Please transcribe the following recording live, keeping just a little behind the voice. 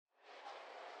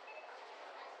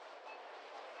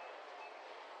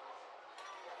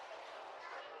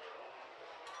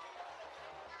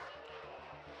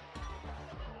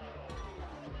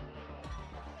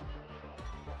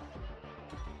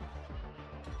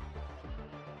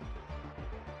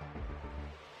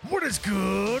What is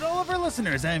good, all of our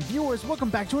listeners and viewers? Welcome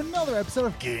back to another episode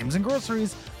of Games and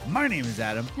Groceries. My name is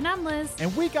Adam. And I'm Liz.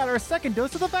 And we got our second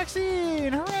dose of the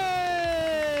vaccine.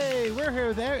 Hooray! We're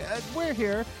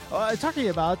here talking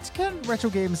about can retro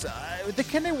games,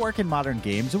 can they work in modern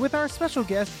games with our special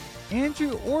guest,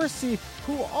 Andrew Orsi,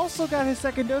 who also got his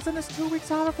second dose and is 2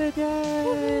 weeks out of it.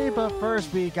 Yay! But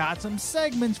first, we got some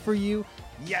segments for you.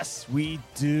 Yes, we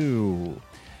do.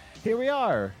 Here we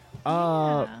are.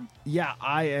 Yeah,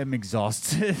 I am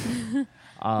exhausted.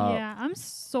 Yeah, I'm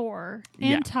sore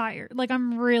and tired. Like,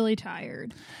 I'm really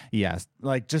tired. Yes,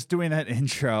 like just doing that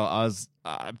intro, I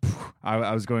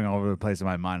was going all over the place in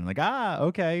my mind. I'm like,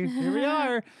 okay, here we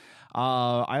are.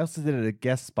 I also did a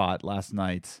guest spot last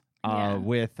night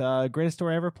with Greatest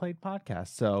Story Ever Played podcast.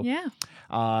 So yeah,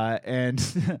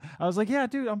 and I was like, yeah,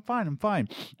 dude, I'm fine.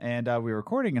 And we were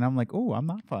recording, and I'm like, oh, I'm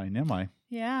not fine, am I?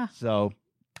 Yeah. So.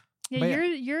 Yeah,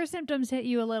 your symptoms hit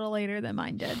you a little later than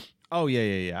mine did. Oh,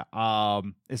 yeah.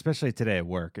 Especially today at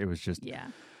work. It was just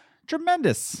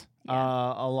tremendous.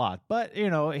 Yeah. A lot. But,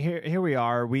 here we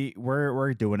are.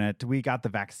 We're doing it. We got the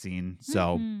vaccine.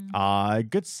 So,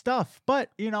 good stuff.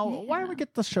 But, why don't we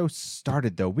get the show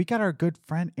started, though? We got our good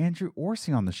friend Andrew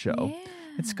Orsi on the show. Yeah.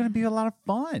 It's going to be a lot of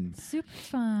fun. Super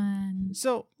fun.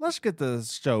 So let's get the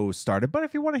show started. But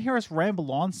if you want to hear us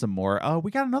ramble on some more,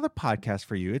 we got another podcast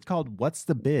for you. It's called What's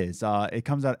the Biz? It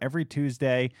comes out every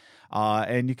Tuesday,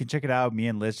 and you can check it out. Me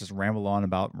and Liz just ramble on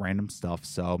about random stuff.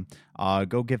 So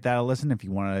go give that a listen if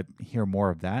you want to hear more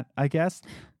of that, I guess.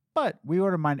 But we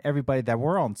want to remind everybody that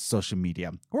we're on social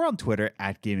media. We're on Twitter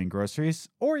at Gaming Groceries,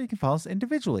 or you can follow us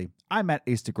individually. I'm at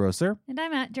Ace the Grocer. And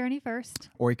I'm at Journey First.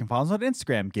 Or you can follow us on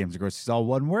Instagram, Games and Groceries, all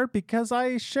one word, because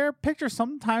I share pictures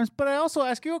sometimes, but I also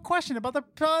ask you a question about the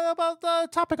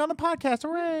topic on the podcast.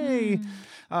 Hooray!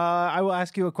 I will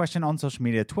ask you a question on social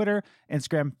media, Twitter,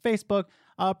 Instagram, Facebook,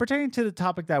 pertaining to the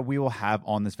topic that we will have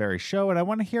on this very show, and I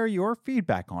want to hear your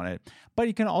feedback on it. But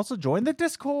you can also join the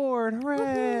Discord.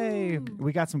 Hooray! Woo-hoo!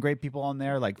 We got some great people on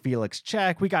there, like Felix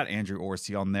Check. We got Andrew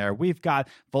Orsi on there. We've got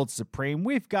Volt Supreme.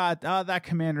 We've got that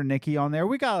Commander Nikki on there.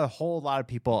 We got a whole lot of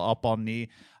people up on the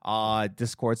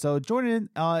Discord. So join in.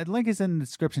 Link is in the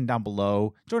description down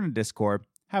below. Join the Discord.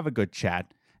 Have a good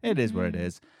chat. It is what it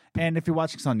is. And if you're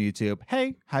watching us on YouTube,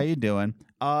 hey, how you doing?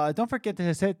 Don't forget to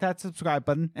hit that subscribe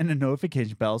button and the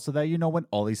notification bell so that you know when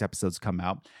all these episodes come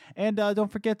out. And don't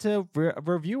forget to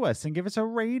review us and give us a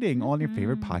rating on your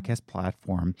favorite podcast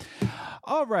platform.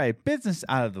 All right, business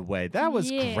out of the way. That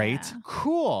was great.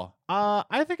 Cool.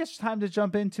 I think it's time to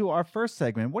jump into our first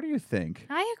segment. What do you think?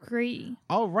 I agree.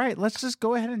 All right, let's just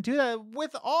go ahead and do that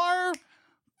with our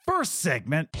first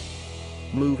segment.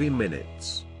 Movie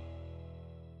Minutes.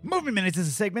 Movie Minutes is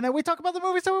a segment that we talk about the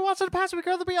movies that we watched in the past week,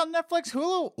 whether it be on Netflix,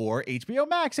 Hulu, or HBO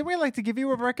Max, and we like to give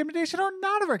you a recommendation or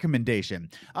not a recommendation.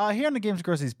 Here on the Games and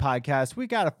Groceries podcast, we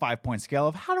got a 5-point scale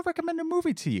of how to recommend a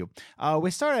movie to you.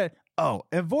 We start at,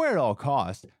 avoid at all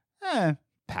costs,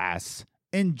 pass,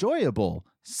 enjoyable,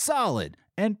 solid,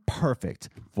 and perfect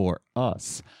for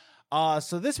us.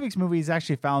 So this week's movie is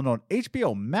actually found on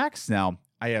HBO Max now.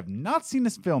 I have not seen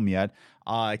this film yet.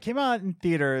 It came out in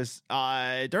theaters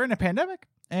during the pandemic.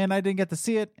 And I didn't get to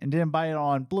see it and didn't buy it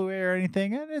on Blu-ray or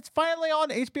anything. And it's finally on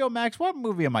HBO Max. What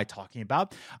movie am I talking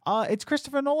about? It's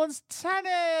Christopher Nolan's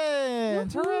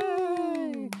Tenet.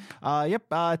 Hooray!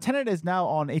 Tenet is now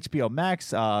on HBO Max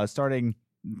starting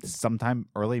sometime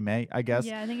early May, I guess.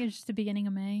 Yeah, I think it's just the beginning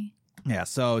of May. Yeah,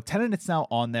 so Tenet, it's now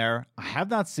on there. I have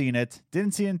not seen it.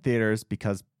 Didn't see it in theaters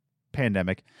because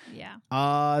pandemic.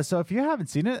 Yeah. So if you haven't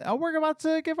seen it, we're about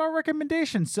to give our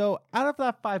recommendation. So out of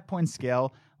that 5-point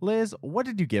scale, Liz, what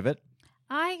did you give it?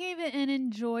 I gave it an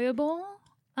enjoyable.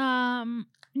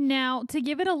 Now, to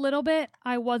give it a little bit,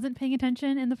 I wasn't paying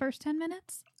attention in the first 10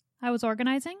 minutes. I was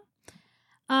organizing.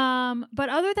 But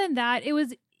other than that, it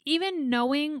was even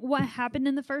knowing what happened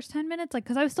in the first 10 minutes, like,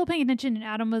 because I was still paying attention and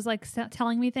Adam was like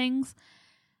telling me things.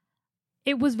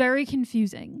 It was very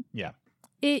confusing. Yeah.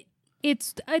 It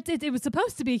was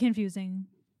supposed to be confusing.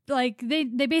 Like, they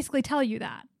basically tell you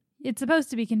that. It's supposed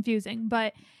to be confusing,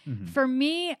 but for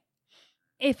me,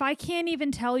 if I can't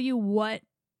even tell you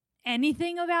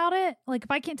anything about it, like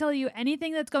if I can't tell you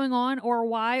anything that's going on or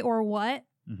why or what,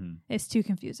 it's too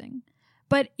confusing.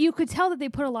 But you could tell that they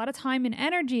put a lot of time and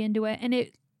energy into it, and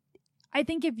I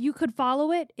think if you could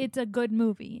follow it, it's a good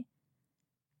movie.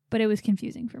 But it was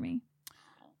confusing for me.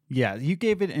 Yeah, you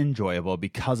gave it enjoyable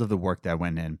because of the work that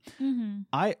went in.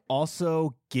 I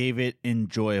also gave it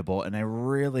enjoyable, and I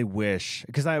really wish,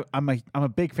 because I'm a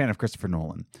big fan of Christopher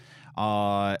Nolan,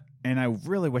 and I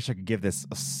really wish I could give this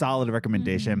a solid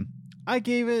recommendation. I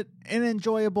gave it an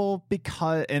enjoyable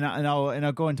because, and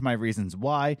I'll go into my reasons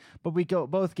why, but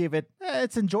both gave it,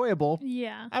 it's enjoyable.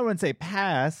 Yeah. I wouldn't say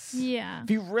pass. Yeah. If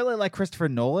you really like Christopher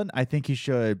Nolan, I think you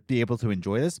should be able to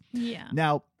enjoy this. Yeah.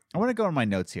 Now, I want to go to my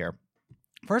notes here.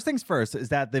 First things first is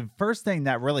that the first thing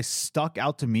that really stuck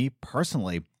out to me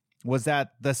personally was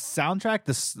that the soundtrack,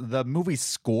 the movie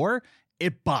score,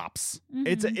 it bops.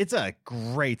 It's a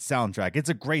great soundtrack. It's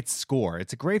a great score.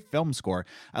 It's a great film score.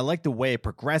 I like the way it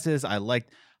progresses. I like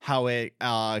how it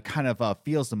kind of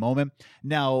feels the moment.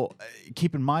 Now,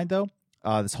 keep in mind though,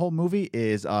 this whole movie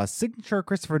is signature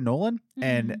Christopher Nolan,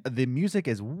 and the music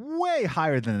is way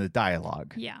higher than the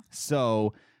dialogue. Yeah.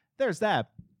 So there's that.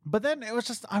 But then I was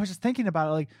just thinking about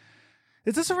it, like,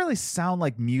 it doesn't really sound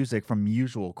like music from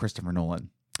usual Christopher Nolan,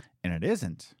 and it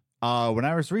isn't. When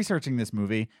I was researching this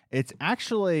movie, it's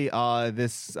actually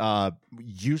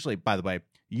usually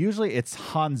it's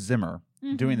Hans Zimmer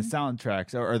doing the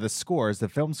soundtracks or the scores, the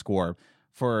film score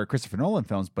for Christopher Nolan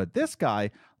films. But this guy,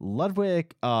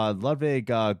 Ludwig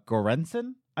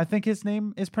Göransson, I think his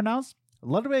name is pronounced,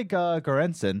 Ludwig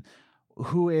Göransson,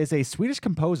 who is a Swedish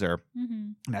composer,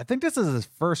 and I think this is his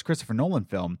first Christopher Nolan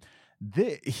film.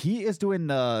 He is doing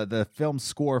the film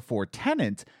score for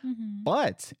Tenet,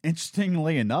 but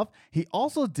interestingly enough, he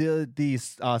also did the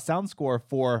sound score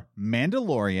for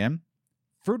Mandalorian,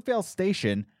 Fruitvale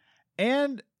Station,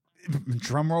 and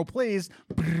drumroll please,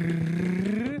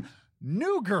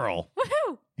 New Girl.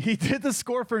 Woohoo! He did the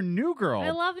score for New Girl. I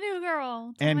love New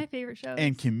Girl. It's one of my favorite shows.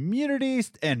 And Community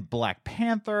and Black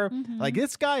Panther. Like,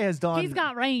 this guy has done... He's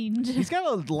got range. He's got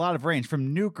a lot of range,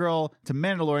 from New Girl to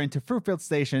Mandalorian to Fruitvale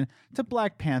Station to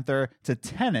Black Panther to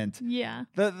Tenet. Yeah.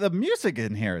 The music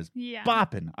in here is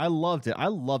bopping. I loved it. I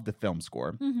loved the film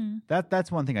score.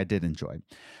 That's one thing I did enjoy.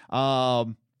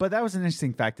 But that was an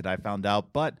interesting fact that I found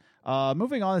out. But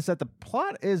moving on is that the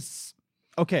plot is...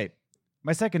 Okay,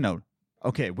 my second note.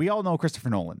 Okay, we all know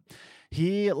Christopher Nolan.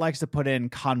 He likes to put in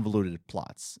convoluted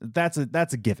plots. That's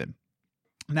a given.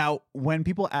 Now, when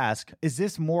people ask, is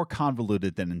this more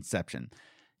convoluted than Inception?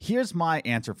 Here's my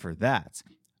answer for that.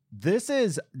 This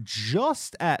is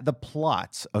just at the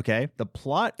plot, okay? The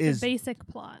plot is... The basic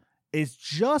plot. Is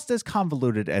just as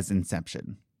convoluted as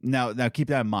Inception. Now keep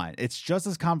that in mind. It's just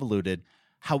as convoluted.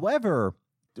 However,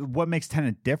 what makes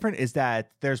Tenet different is that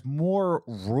there's more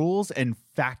rules and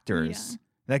factors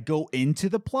that go into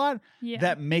the plot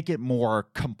that make it more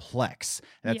complex.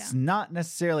 That's not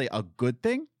necessarily a good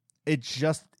thing. It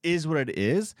just is what it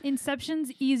is.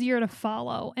 Inception's easier to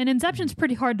follow, and Inception's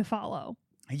pretty hard to follow.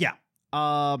 Yeah.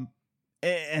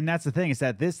 And that's the thing, is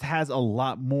that this has a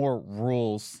lot more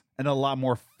rules and a lot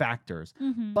more factors,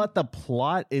 but the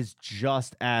plot is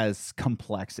just as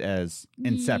complex as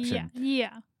Inception.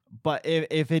 Yeah. But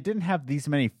if it didn't have these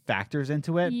many factors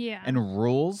into it and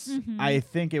rules, I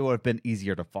think it would have been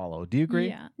easier to follow. Do you agree?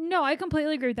 Yeah. No, I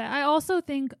completely agree with that. I also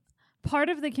think part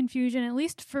of the confusion, at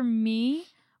least for me,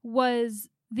 was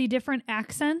the different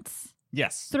accents.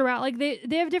 Yes. Throughout. Like they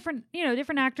have different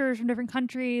actors from different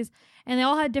countries, and they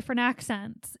all had different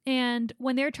accents. And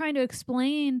when they're trying to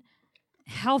explain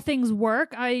how things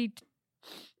work, I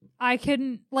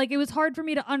couldn't, like, it was hard for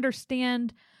me to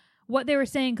understand what they were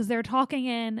saying, because they're talking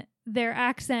in their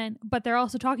accent, but they're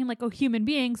also talking like a human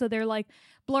being, so they're like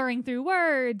blurring through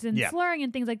words and slurring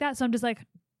and things like that. So I'm just like,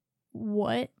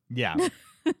 what? Yeah.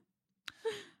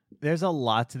 There's a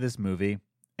lot to this movie,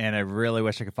 and I really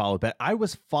wish I could follow it, but I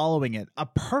was following it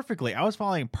perfectly. I was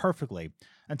following it perfectly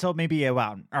until maybe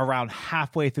around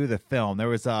halfway through the film. There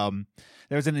was an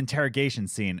interrogation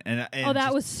scene, and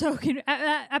that was so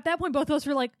at that point both of us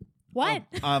were like, what?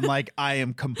 I'm like, I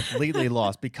am completely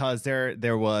lost, because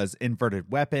there was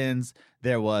inverted weapons,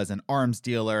 there was an arms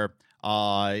dealer.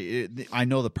 I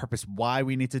know the purpose why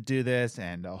we need to do this,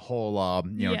 and a whole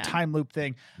time loop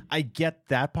thing. I get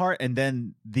that part, and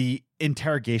then the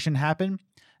interrogation happened,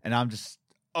 and I'm just,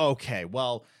 okay,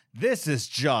 well, this is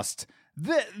just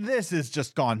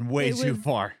gone way too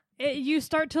far. You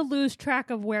start to lose track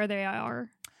of where they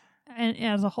are, and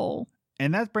as a whole.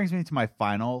 And that brings me to my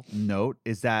final note,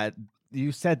 is that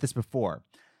you said this before.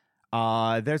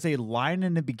 There's a line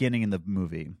in the beginning in the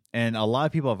movie, and a lot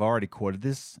of people have already quoted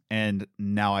this, and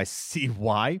now I see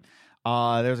why.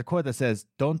 There's a quote that says,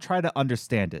 "Don't try to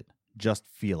understand it, just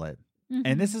feel it."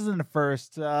 And this is in the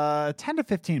first 10 to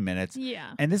 15 minutes.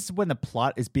 Yeah. And this is when the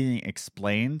plot is being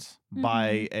explained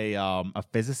by a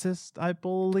physicist, I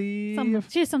believe.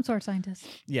 She's some sort of scientist.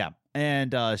 Yeah.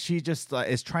 And she just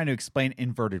is trying to explain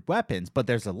inverted weapons. But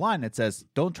there's a line that says,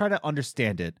 "Don't try to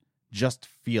understand it, just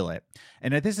feel it."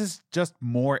 And this is just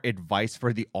more advice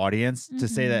for the audience to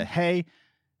say that, hey,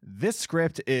 this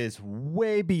script is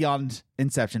way beyond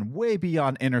Inception, way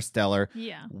beyond Interstellar,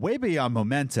 Yeah. way beyond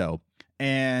Memento.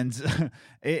 And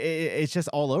it's just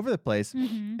all over the place.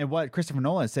 Mm-hmm. And what Christopher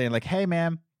Nolan is saying, like, hey,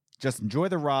 man, just enjoy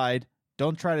the ride.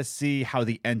 Don't try to see how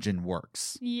the engine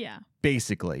works, Yeah.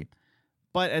 basically.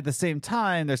 But at the same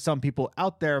time, there's some people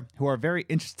out there who are very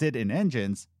interested in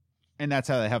engines, and that's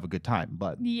how they have a good time.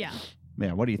 But Yeah.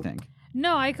 man, what do you think?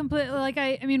 No, I completely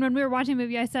I mean, when we were watching the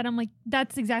movie, I said, I'm like,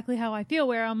 that's exactly how I feel,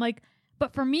 where I'm like,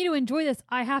 but for me to enjoy this,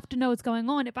 I have to know what's going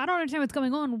on. If I don't understand what's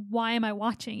going on, why am I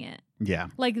watching it? Yeah.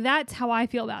 Like, that's how I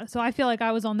feel about it. So I feel like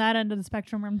I was on that end of the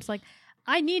spectrum where I'm just like,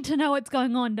 I need to know what's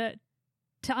going on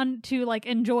to like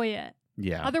enjoy it.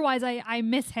 Yeah. Otherwise, I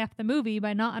miss half the movie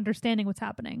by not understanding what's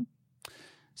happening.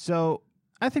 So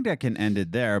I think that can end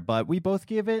it there, but we both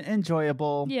give it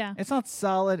enjoyable. Yeah. It's not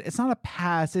solid. It's not a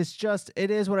pass. It's just,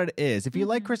 it is what it is. If you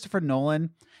like Christopher Nolan,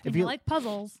 If you like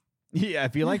puzzles. yeah,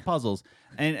 if you like puzzles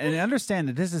and understand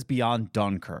that this is beyond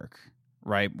Dunkirk,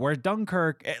 right? Where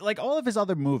Dunkirk, like all of his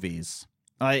other movies,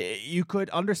 you could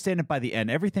understand it by the end.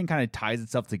 Everything kind of ties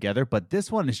itself together, but this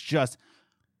one is just,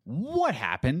 what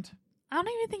happened? I don't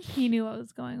even think he knew what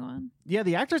was going on. Yeah,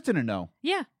 the actors didn't know.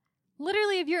 Yeah.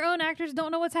 Literally, if your own actors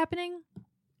don't know what's happening,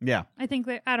 Yeah. I think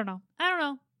I don't know.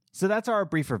 So that's our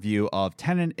brief review of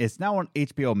Tenet. It's now on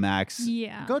HBO Max.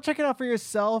 Yeah. Go check it out for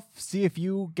yourself. See if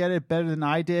you get it better than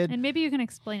I did. And maybe you can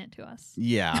explain it to us.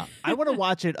 Yeah. I want to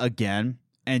watch it again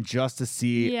and just to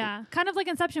see. Yeah. Kind of like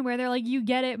Inception, where they're like, you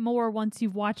get it more once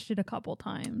you've watched it a couple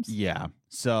times. Yeah.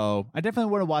 So I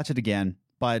definitely want to watch it again.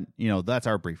 But, that's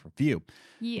our brief review.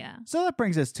 Yeah. So that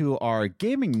brings us to our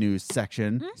gaming news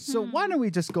section. So why don't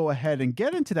we just go ahead and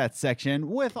get into that section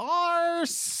with our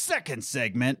second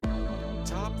segment.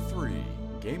 Top 3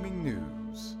 Gaming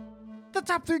News. The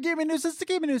top 3 gaming news is the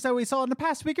gaming news that we saw in the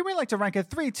past week, and we like to rank it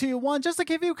 3, 2, 1 just to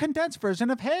give you a condensed version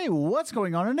of, hey, what's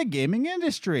going on in the gaming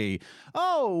industry?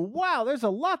 Oh, wow, there's a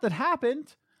lot that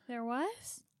happened. There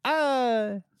was?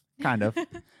 Kind of.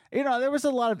 There was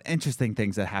a lot of interesting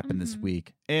things that happened this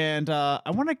week, and I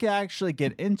want to actually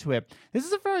get into it. This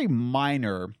is a very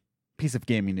minor piece of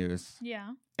gaming news,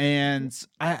 Yeah. and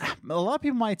a lot of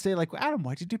people might say, like, Adam,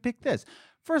 why did you pick this?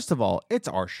 First of all, it's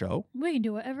our show. We can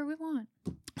do whatever we want.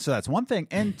 So that's one thing.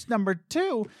 And number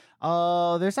 2,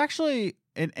 there's actually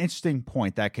an interesting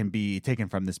point that can be taken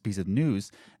from this piece of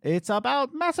news. It's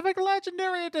about Mass Effect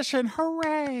Legendary Edition.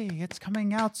 Hooray! It's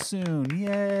coming out soon.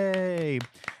 Yay!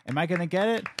 Am I going to get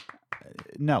it?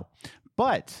 No.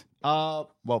 But,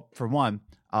 well, for one,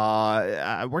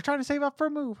 we're trying to save up for a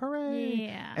move. Hooray!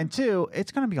 Yeah. And 2,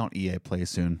 it's going to be on EA Play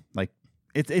soon. Like,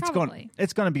 it's going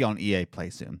to be on EA Play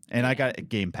soon. And I got a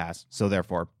Game Pass, so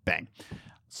therefore, bang.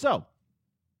 So,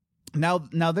 Now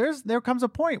there comes a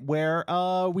point where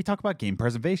we talk about game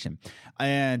preservation,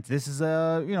 and this is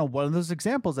one of those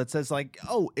examples that says, like,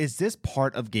 oh, is this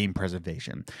part of game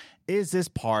preservation? Is this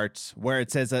part where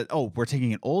it says that, oh, we're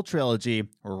taking an old trilogy,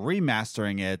 we're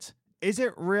remastering it? Is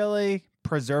it really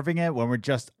preserving it when we're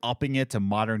just upping it to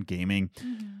modern gaming?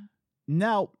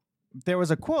 Now, there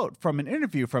was a quote from an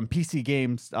interview from PC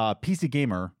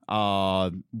Gamer,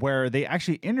 where they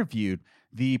actually interviewed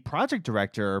the project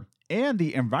director and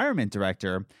the environment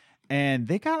director, and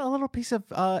they got a little piece of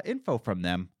info from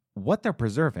them, what they're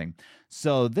preserving.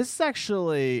 So this is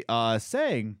actually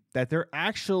saying that they're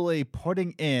actually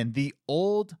putting in the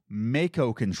old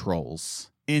Mako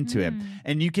controls into it.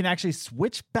 And you can actually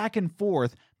switch back and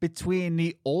forth between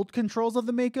the old controls of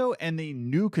the Mako and the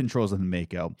new controls of the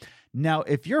Mako. Now,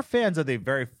 if you're fans of the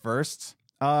very first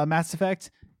Mass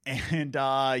Effect and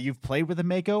you've played with the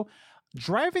Mako,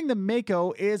 driving the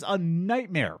Mako is a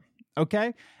nightmare.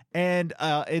 Okay. And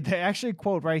they actually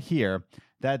quote right here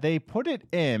that they put it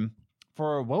in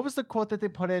for, what was the quote that they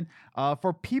put in?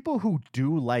 For people who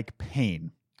do like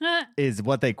pain is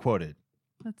what they quoted.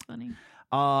 That's funny.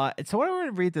 So I want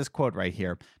to read this quote right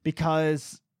here,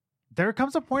 because there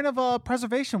comes a point of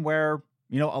preservation where,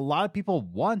 a lot of people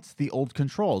want the old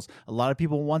controls. A lot of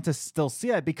people want to still see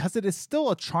it because it is still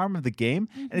a charm of the game,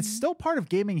 and it's still part of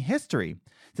gaming history.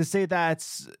 To say that,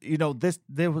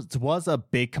 there was a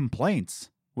big complaint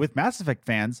with Mass Effect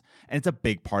fans, and it's a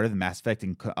big part of the Mass Effect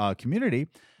community.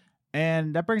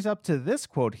 And that brings up to this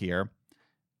quote here,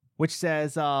 which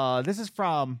says, this is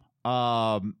from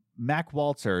Mac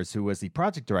Walters, who was the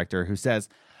project director, who says,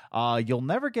 you'll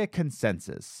never get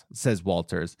consensus, says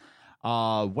Walters.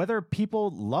 Whether people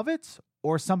love it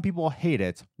or some people hate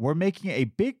it, we're making a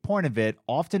big point of it,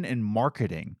 often in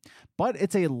marketing. But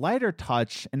it's a lighter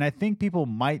touch, and I think people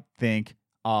might think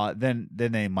than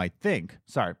they might think.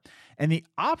 Sorry. And the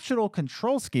optional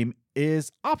control scheme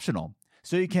is optional,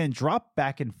 so you can drop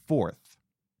back and forth.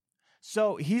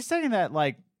 So he's saying that,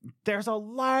 like, there's a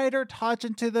lighter touch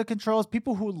into the controls.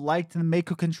 People who liked the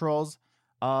Mako controls,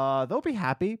 they'll be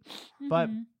happy. But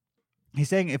he's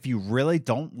saying if you really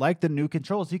don't like the new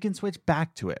controls, you can switch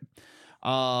back to it.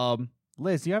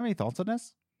 Liz, do you have any thoughts on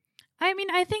this? I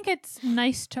mean, I think it's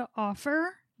nice to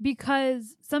offer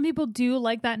because some people do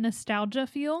like that nostalgia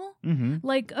feel.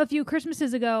 Like a few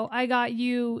Christmases ago, I got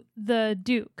you the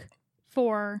Duke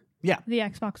for the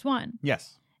Xbox One.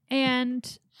 Yes.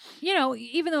 And, you know,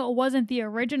 even though it wasn't the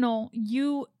original,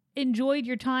 you enjoyed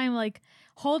your time like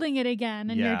holding it again.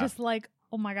 And you're just like,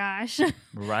 oh my gosh.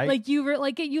 Right. Like you were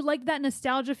like, you like that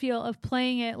nostalgia feel of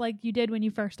playing it like you did when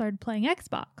you first started playing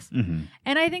Xbox.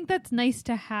 And I think that's nice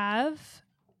to have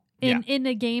in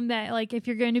a game that, like, if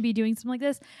you're going to be doing something like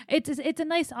this, it's a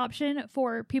nice option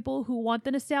for people who want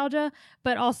the nostalgia,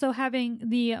 but also having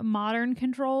the modern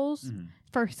controls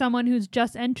for someone who's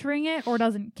just entering it or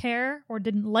doesn't care or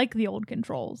didn't like the old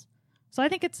controls. So I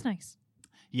think it's nice.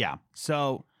 Yeah.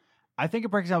 So I think it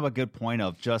brings up a good point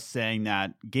of just saying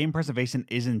that game preservation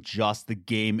isn't just the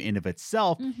game in of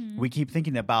itself. We keep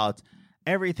thinking about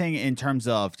everything in terms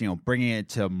of, you know, bringing it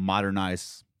to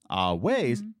modernized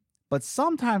ways. But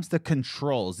sometimes the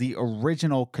controls, the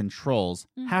original controls,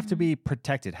 have to be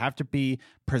protected, have to be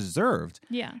preserved.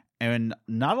 Yeah. And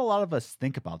not a lot of us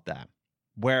think about that.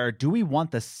 Where do we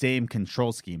want the same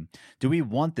control scheme? Do we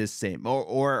want this same?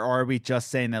 Or are we just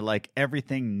saying that, like,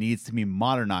 everything needs to be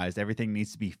modernized, everything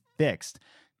needs to be fixed?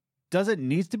 Does it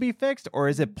need to be fixed, or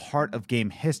is it part of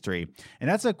game history? And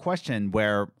that's a question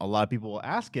where a lot of people will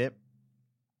ask it.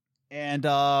 And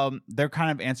they're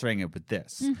kind of answering it with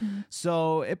this.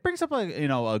 So it brings up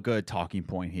a good talking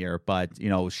point here. But, you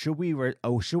know, should we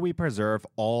preserve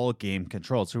all game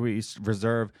controls? Should we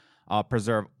preserve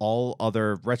all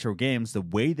other retro games the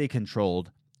way they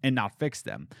controlled and not fix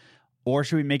them? Or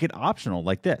should we make it optional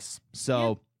like this?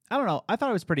 So I don't know. I thought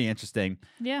it was pretty interesting.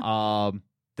 Yeah.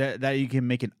 That you can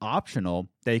make it optional,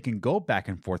 that you can go back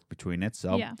and forth between it.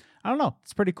 So I don't know.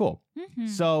 It's pretty cool.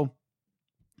 So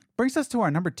brings us to our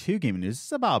number 2 gaming news. This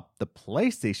is about the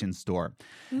PlayStation Store.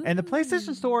 And the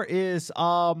PlayStation Store is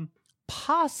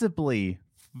possibly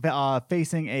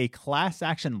facing a class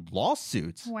action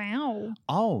lawsuit. Wow.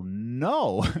 Oh,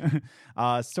 no.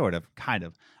 Sort of, kind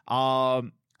of.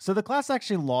 So the class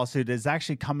action lawsuit is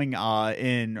actually coming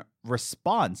in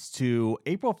response to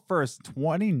April 1st,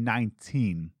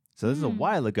 2019. So this is a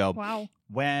while ago. Wow.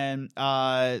 When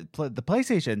the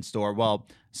PlayStation Store, well,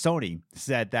 Sony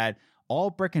said that all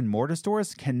brick and mortar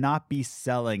stores cannot be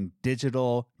selling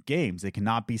digital games. They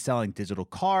cannot be selling digital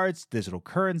cards, digital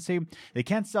currency. They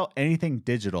can't sell anything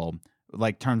digital,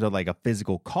 like terms of like a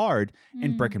physical card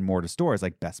in brick and mortar stores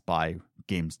like Best Buy,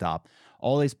 GameStop,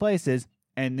 all these places.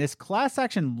 And this class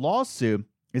action lawsuit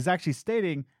is actually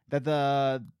stating that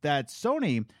that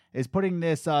Sony is putting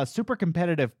this super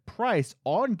competitive price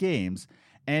on games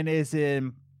and is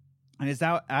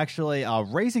now actually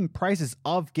raising prices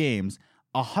of games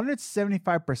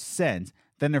 175%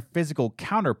 than their physical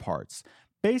counterparts,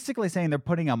 basically saying they're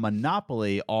putting a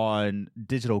monopoly on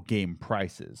digital game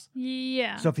prices.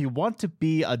 Yeah. So if you want to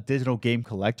be a digital game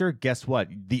collector, guess what?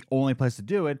 The only place to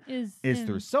do it is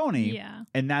through Sony. Yeah.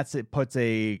 And it puts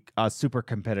a super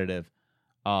competitive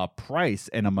price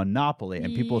and a monopoly.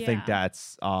 And people think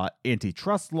that's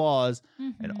antitrust laws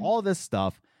and all this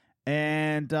stuff.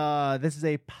 And this is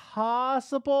a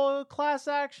possible class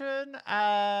action.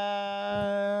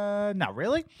 Not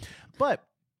really. But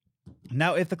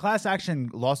now, if the class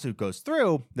action lawsuit goes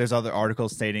through, there's other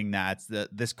articles stating that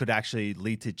this could actually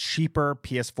lead to cheaper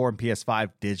PS4 and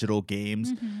PS5 digital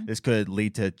games. This could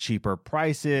lead to cheaper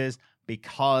prices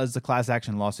because the class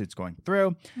action lawsuit's going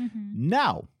through.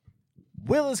 Now,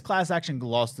 will this class action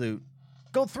lawsuit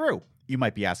go through? You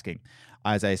might be asking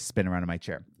as I spin around in my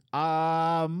chair.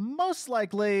 Most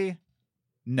likely,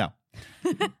 no.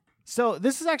 So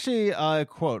this is actually a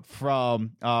quote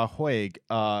from Richard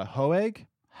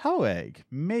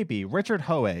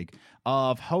Hoeg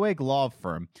of Hoeg Law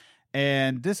Firm.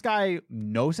 And this guy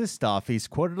knows his stuff. He's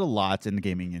quoted a lot in the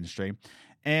gaming industry.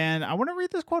 And I want to read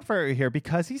this quote for you here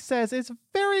because he says it's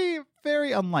very,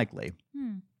 very unlikely.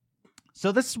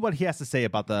 So this is what he has to say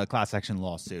about the class action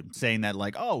lawsuit, saying that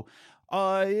like,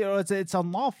 it's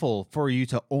unlawful for you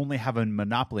to only have a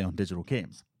monopoly on digital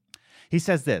games. He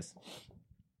says this.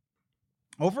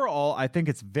 Overall, I think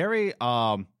it's a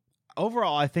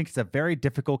very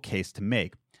difficult case to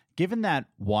make, given that,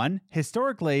 one,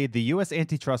 historically, the U.S.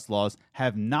 antitrust laws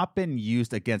have not been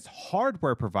used against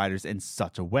hardware providers in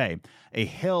such a way, a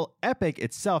hill Epic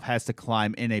itself has to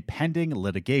climb in a pending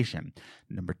litigation.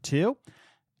 Number two,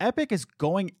 Epic is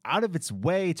going out of its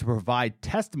way to provide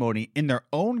testimony in their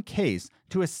own case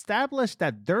to establish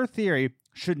that their theory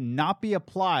should not be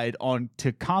applied on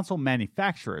to console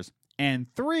manufacturers. And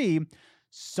 3,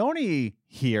 Sony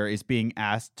here is being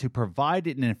asked to provide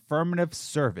an affirmative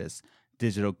service,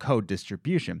 digital code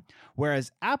distribution,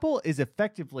 whereas Apple is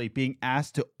effectively being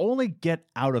asked to only get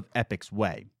out of Epic's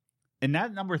way. And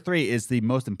that number 3 is the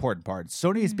most important part.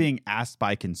 Sony is being asked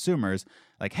by consumers,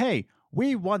 like, hey,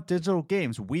 we want digital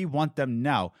games. We want them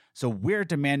now. So we're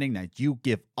demanding that you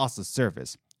give us a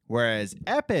service. Whereas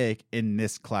Epic, in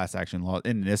this class action law,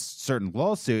 in this certain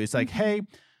lawsuit, it's like, hey,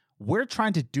 we're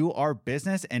trying to do our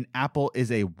business and Apple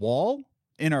is a wall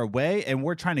in our way and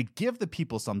we're trying to give the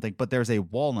people something, but there's a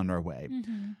wall in our way.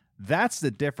 That's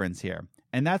the difference here.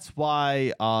 And that's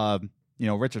why,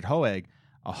 Richard Hoeg,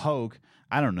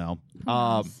 I don't know.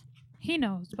 He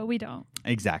knows, but we don't.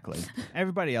 Exactly.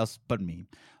 Everybody else but me.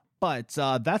 But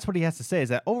that's what he has to say, is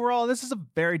that overall, this is a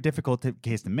very difficult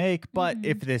case to make. But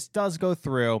if this does go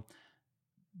through,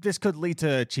 this could lead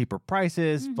to cheaper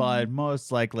prices. But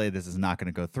most likely, this is not going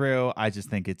to go through. I just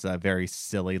think it's a very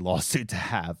silly lawsuit to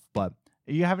have. But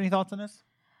you have any thoughts on this?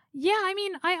 Yeah, I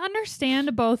mean, I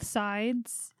understand both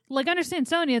sides. Like, I understand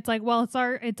Sony. It's like, well, it's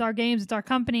our games, it's our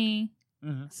company.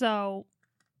 So,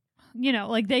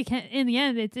 like they can, in the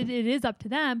end, it is up to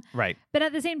them. Right. But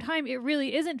at the same time, it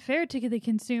really isn't fair to the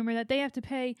consumer that they have to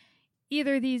pay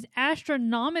either these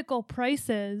astronomical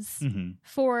prices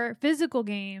for physical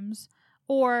games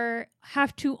or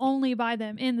have to only buy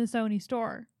them in the Sony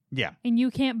store. Yeah. And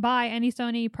you can't buy any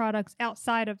Sony products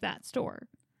outside of that store.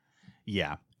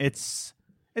 Yeah. It's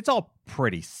all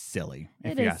pretty silly,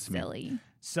 if you ask me. It is silly.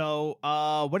 So,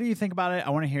 what do you think about it? I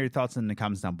want to hear your thoughts in the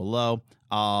comments down below.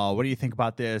 What do you think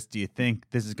about this? Do you think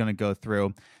this is going to go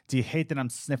through? Do you hate that I'm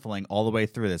sniffling all the way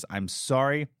through this? I'm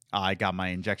sorry. I got my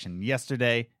injection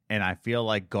yesterday, and I feel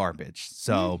like garbage.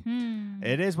 So,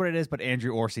 it is what it is, but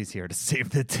Andrew Orsi's here to save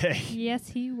the day. Yes,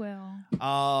 he will.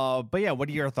 But yeah, what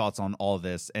are your thoughts on all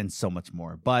this and so much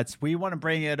more? But we want to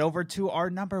bring it over to our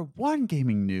number 1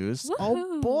 gaming news. Woo-hoo.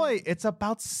 Oh boy, it's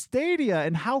about Stadia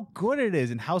and how good it is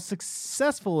and how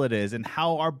successful it is and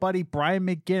how our buddy Brian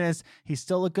McGinnis, he's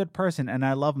still a good person and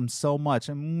I love him so much.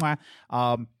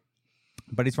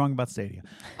 But he's wrong about Stadia.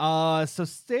 So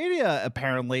Stadia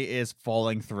apparently is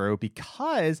falling through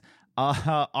because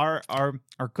our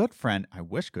good friend, I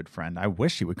wish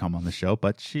she would come on the show,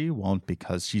 but she won't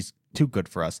because she's too good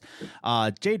for us.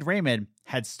 Jade Raymond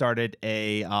had started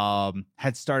a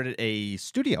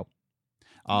studio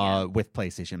with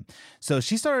PlayStation. So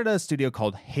she started a studio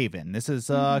called Haven. This is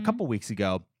a couple weeks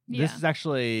ago. Yeah. This is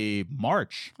actually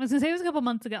March. I was gonna say it was a couple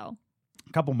months ago.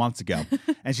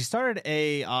 And she started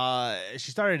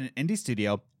an indie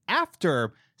studio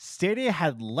after Stadia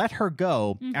had let her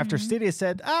go, after Stadia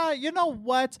said, you know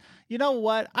what? I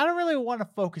don't really want to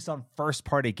focus on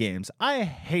first-party games. I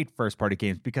hate first-party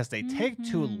games because they take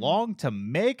too long to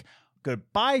make.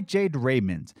 Goodbye, Jade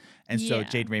Raymond. And so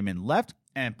Jade Raymond left,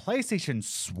 and PlayStation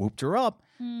swooped her up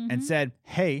and said,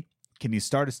 hey, can you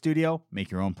start a studio, make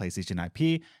your own PlayStation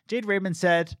IP? Jade Raymond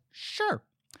said, sure.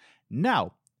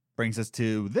 Now, brings us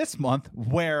to this month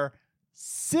where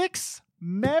 6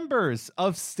 members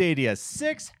of Stadia,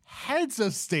 6 heads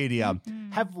of Stadia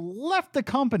have left the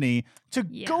company to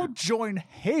go join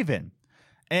Haven.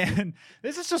 And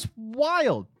this is just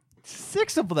wild.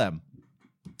 6 of them.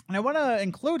 And I want to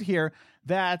include here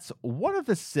that one of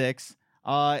the 6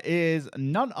 is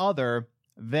none other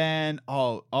than,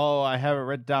 I have it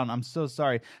written down. I'm so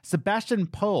sorry. Sebastian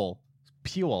Puel.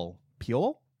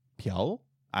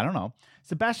 I don't know.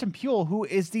 Sebastian Puel, who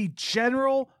is the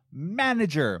general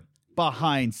manager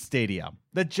behind Stadia.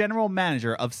 The general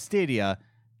manager of Stadia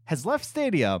has left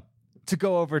Stadia to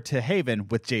go over to Haven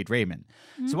with Jade Raymond.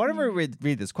 So why don't we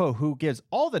read this quote, who gives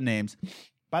all the names.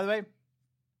 By the way,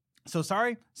 so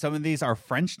sorry, some of these are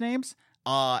French names,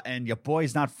 and your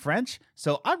boy's not French,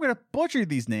 so I'm going to butcher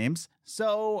these names.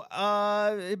 So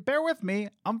bear with me,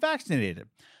 I'm vaccinated.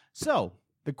 So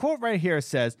the quote right here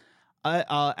says,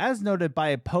 as noted by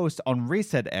a post on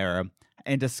Reset Era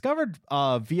and discovered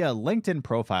via LinkedIn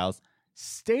profiles,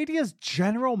 Stadia's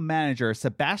general manager,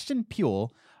 Sebastian Puel,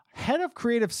 head of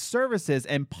creative services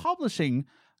and publishing,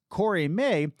 Corey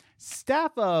May,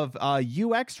 staff of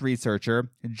UX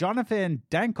researcher, Jonathan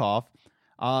Dankoff,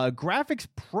 graphics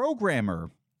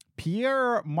programmer,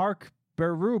 Pierre-Marc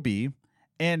Berube,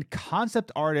 and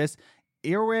concept artist,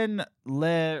 Irwin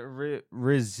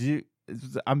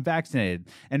I'm vaccinated.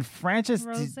 And Francis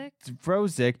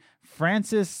Rosick,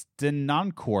 Francis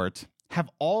Denoncourt have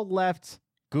all left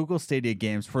Google Stadia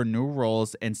Games for new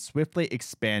roles and swiftly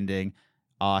expanding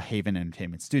Haven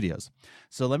Entertainment Studios.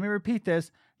 So let me repeat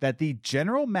this, that the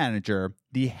general manager,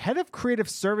 the head of creative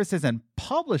services and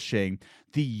publishing,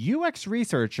 the UX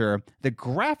researcher, the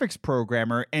graphics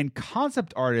programmer, and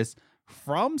concept artist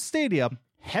from Stadia,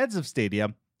 heads of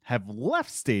Stadia, have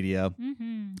left Stadia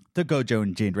to go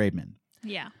join Jade Raymond.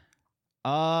 Yeah.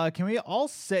 Can we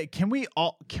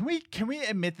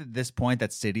admit at this point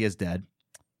that Stadia is dead?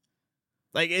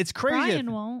 Like, it's crazy.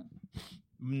 Brian won't.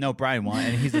 No, Brian won't,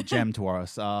 and he's a gem to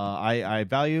us. I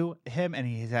value him, and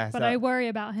he has. But I worry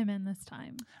about him in this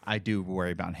time. I do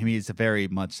worry about him. He's very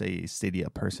much a Stadia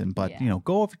person, but Yeah.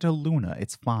 go over to Luna.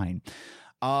 It's fine.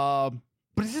 But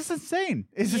it's just insane.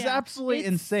 It's just absolutely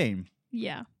insane.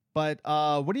 Yeah. But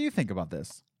what do you think about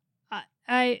this?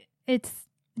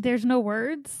 There's no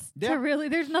words Yeah. to really.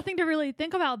 There's nothing to really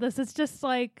think about this. It's just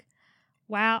like,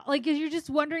 wow. Like, you're just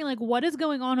wondering, like, what is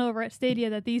going on over at Stadia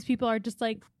that these people are just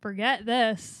like, forget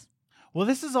this. Well,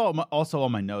 this is also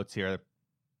on my notes here,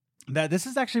 that this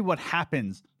is actually what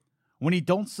happens when you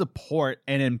don't support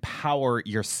and empower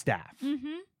your staff.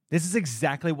 Mm-hmm. This is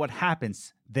exactly what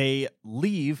happens. They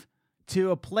leave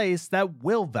to a place that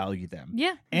will value them.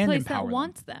 Yeah. And place empower that them.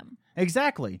 wants them.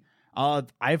 Exactly.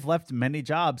 I've left many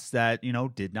jobs that,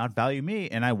 did not value me,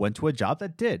 and I went to a job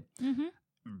that did. Mm-hmm.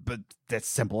 But that's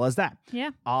simple as that.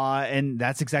 Yeah. And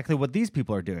that's exactly what these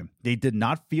people are doing. They did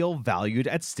not feel valued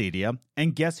at Stadia.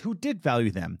 And guess who did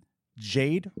value them?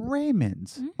 Jade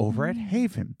Raymond over at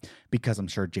Haven. Because I'm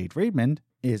sure Jade Raymond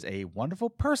is a wonderful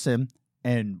person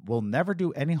and will never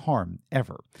do any harm,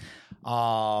 ever.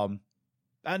 No,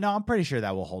 I'm pretty sure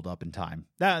that will hold up in time.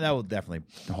 That will definitely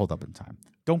hold up in time.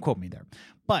 Don't quote me there.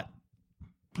 But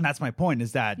that's my point,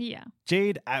 is that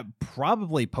Jade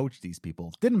probably poached these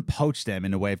people. Didn't poach them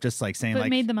in a way of just like saying, But like,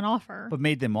 made them an offer. but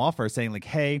made them offer, saying like,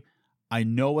 hey, I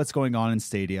know what's going on in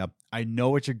Stadia. I know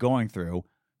what you're going through.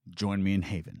 Join me in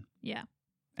Haven. Yeah.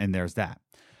 And there's that.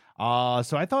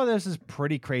 So I thought this is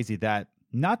pretty crazy that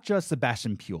not just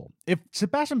Sebastian Puel. If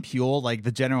Sebastian Puel, like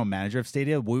the general manager of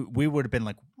Stadia, we would have been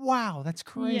like, wow, that's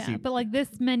crazy. Yeah, but like this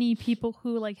many people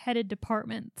who like headed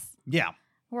departments Yeah.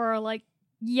 were like,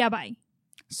 yeah, bye.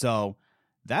 So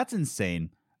that's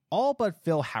insane. All but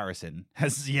Phil Harrison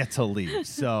has yet to leave.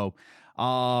 So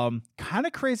kind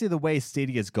of crazy the way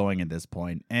Stadia is going at this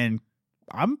point. And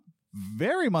I'm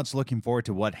very much looking forward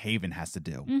to what Haven has to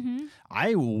do. Mm-hmm.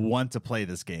 I want to play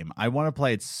this game. I want to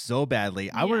play it so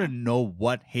badly. I want to know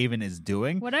what Haven is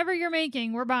doing. Whatever you're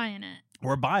making, we're buying it.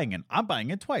 We're buying it. I'm buying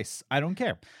it twice. I don't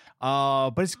care.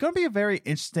 But it's going to be a very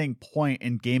interesting point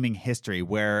in gaming history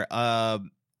where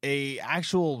a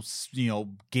actual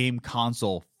game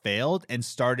console failed and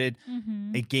started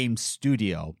a game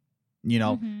studio.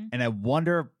 And I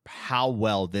wonder how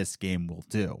well this game will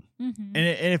do. Mm-hmm. And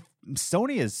if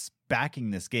Sony is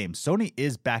backing this game, Sony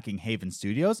is backing Haven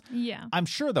Studios. Yeah. I'm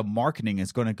sure the marketing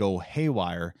is going to go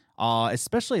haywire.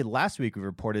 Especially last week, we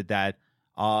reported that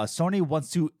Sony wants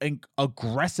to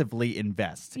aggressively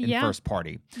invest in first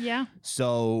party. Yeah.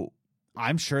 So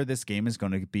I'm sure this game is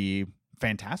going to be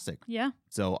fantastic. Yeah.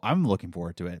 So I'm looking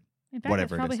forward to it. In fact,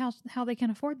 Whatever that's it probably how they can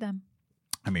afford them.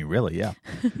 I mean, really, yeah.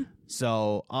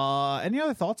 So any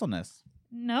other thoughts on this?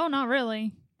 No, not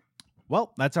really.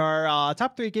 Well, that's our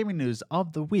top 3 gaming news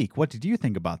of the week. What did you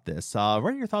think about this?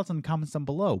 Write your thoughts in the comments down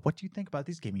below. What do you think about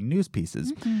these gaming news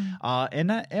pieces?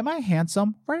 And am I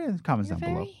handsome? Write it in the comments You're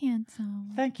down below. very handsome.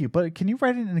 Thank you. But can you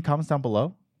write it in the comments down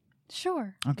below?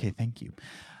 Sure. Okay, thank you.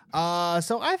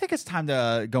 So I think it's time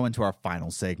to go into our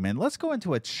final segment. Let's go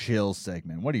into a chill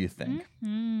segment. What do you think?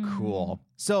 Cool.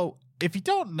 So if you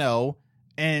don't know,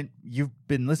 and you've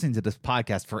been listening to this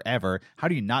podcast forever, how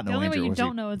do you not know The only Andrew way you Orsi?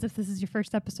 don't know is if this is your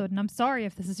first episode, and I'm sorry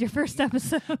if this is your first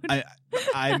episode.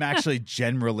 I'm actually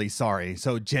generally sorry.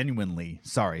 So genuinely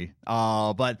sorry.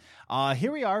 But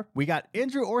here we are. We got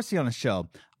Andrew Orsi on the show.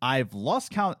 I've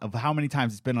lost count of how many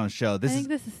times it's been on the show. I think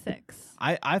this is 6.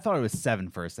 I thought it was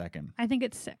 7 for a second. I think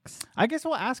it's 6. I guess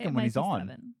we'll ask him It when might he's be on.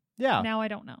 7. Yeah. Now I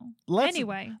don't know.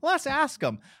 Anyway, let's ask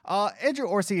him. Andrew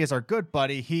Orsi is our good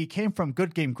buddy. He came from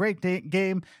Good Game, Great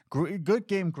Game, Good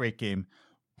Game, Great Game.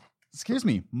 Excuse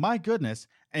me, my goodness.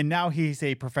 And now he's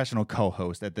a professional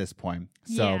co-host at this point.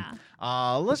 So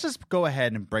let's just go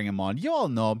ahead and bring him on. You all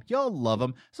know him. You all love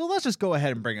him. So let's just go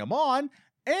ahead and bring him on.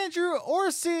 Andrew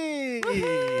Orsi.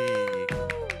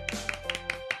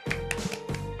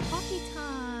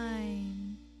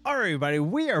 All right, everybody,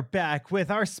 we are back with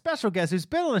our special guest who's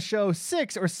been on the show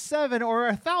 6 or 7 or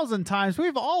 1,000 times.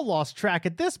 We've all lost track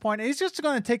at this point, and he's just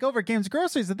going to take over Games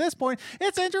Groceries at this point.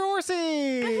 It's Andrew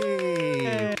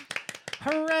Orsi.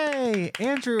 Hooray!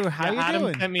 Andrew, how you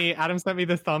doing? Adam sent me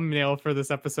the thumbnail for this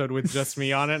episode with just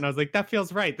me on it, and I was like, that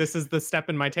feels right. This is the step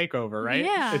in my takeover, right?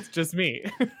 Yeah. It's just me.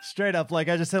 Straight up, like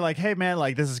I just said, like, hey man,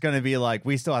 like this is gonna be like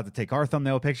we still have to take our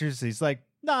thumbnail pictures. He's like,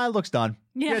 nah, it looks done.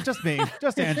 Yeah. Just me,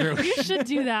 just Andrew. You should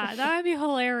do that. That would be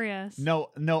hilarious.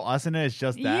 No, us in it. It's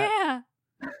just that.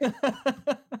 Yeah.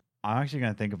 I'm actually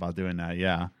gonna think about doing that.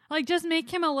 Yeah. Like just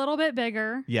make him a little bit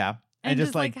bigger. Yeah. And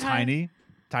just like tiny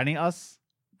us.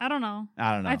 I don't know.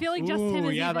 I feel like just him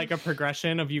is yeah, even... like a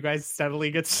progression of you guys steadily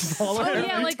get smaller. Oh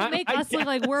yeah, like make us look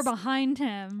like we're behind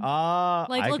him.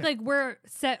 Like we're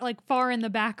set like far in the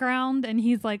background and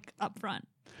he's like up front.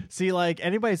 See, like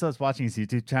anybody that's watching his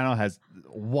YouTube channel has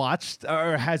watched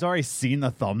or has already seen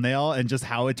the thumbnail and just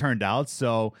how it turned out.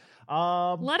 So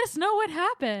let us know what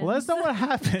happened. Let us know what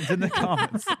happened in the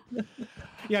comments.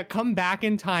 Yeah, come back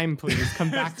in time, please. Come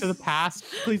back to the past.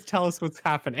 Please tell us what's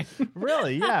happening.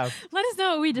 Really? Yeah. Let us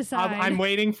know what we decide. I'm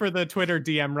waiting for the Twitter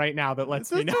DM right now that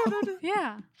lets me know.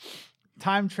 Yeah.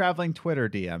 Time traveling Twitter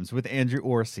DMs with Andrew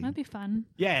Orsi. That'd be fun.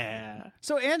 Yeah.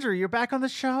 So Andrew, you're back on the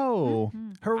show.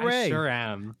 Mm-hmm. Hooray. I sure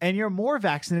am. And you're more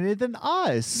vaccinated than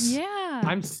us. Yeah.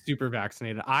 I'm super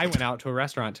vaccinated. I went out to a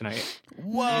restaurant tonight.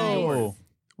 Whoa.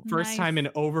 First time in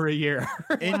over a year.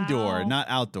 Indoor, Wow. not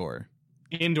outdoor.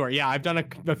 Indoor. Yeah, I've done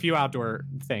a few outdoor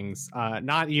things.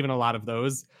 Not even a lot of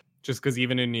those, just because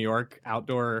even in New York,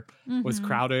 outdoor was Mhm.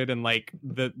 crowded. And like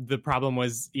the problem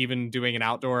was even doing an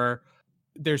outdoor,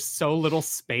 there's so little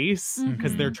space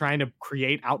because they're trying to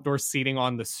create outdoor seating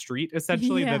on the street,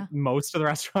 essentially, Yeah. that most of the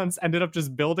restaurants ended up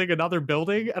just building another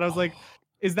building. And I was like,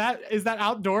 is that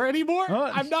outdoor anymore?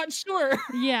 I'm not sure.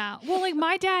 Yeah. Well, like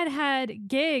my dad had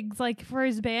gigs like for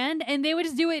his band and they would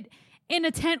just do it in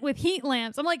a tent with heat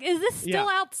lamps. I'm like, is this still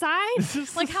outside?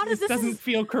 Like, how does this doesn't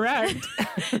feel correct?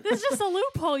 This is just a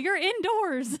loophole. You're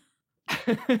indoors.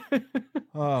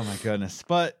 Oh my goodness!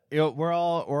 But you know, we're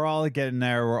all getting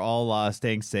there. We're all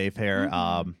staying safe here.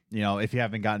 You know, if you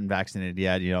haven't gotten vaccinated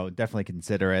yet, you know, definitely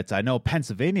consider it. I know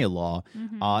Pennsylvania law.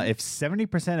 If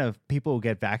 70% of people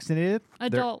get vaccinated,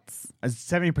 Adults.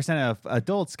 70% of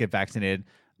adults get vaccinated,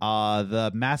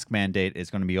 the mask mandate is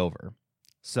going to be over.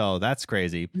 So that's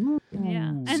crazy. Yeah.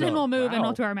 And then we'll move and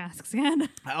we'll do our masks again.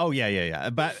 Oh, yeah.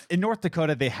 But in North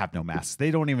Dakota, they have no masks. They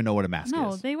don't even know what a mask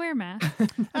No, is. they wear masks.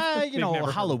 You know, never heard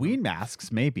of Halloween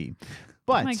masks, maybe.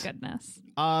 But My goodness.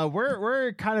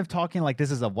 we're kind of talking like this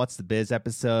is a What's the Biz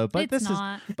episode, but It's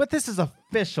not. this is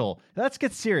official. Let's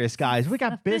get serious, guys. We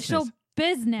got Official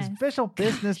business. Official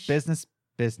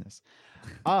business.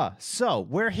 So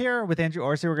we're here with Andrew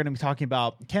Orsi. We're going to be talking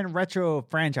about can retro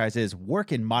franchises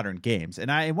work in modern games?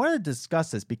 And I wanted to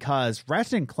discuss this because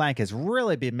Ratchet & Clank has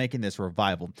really been making this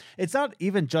revival. It's not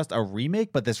even just a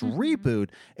remake, but this reboot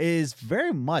is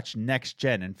very much next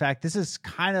gen. In fact, this is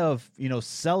kind of, you know,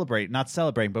 not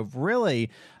celebrating, but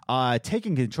really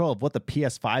taking control of what the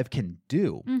PS5 can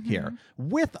do here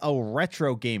with a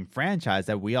retro game franchise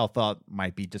that we all thought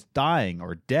might be just dying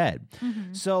or dead.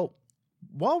 So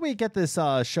while we get this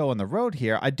show on the road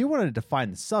here, I do want to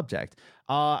define the subject.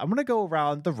 I'm going to go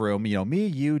around the room, you know, me,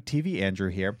 you, TV Andrew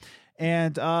here,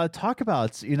 and talk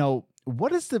about, you know,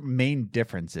 what is the main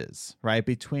differences, right,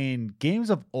 between games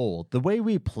of old, the way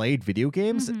we played video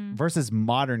games versus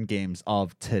modern games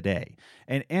of today.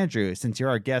 And Andrew, since you're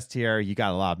our guest here, you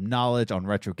got a lot of knowledge on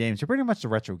retro games. You're pretty much the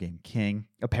retro game king,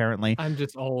 apparently. I'm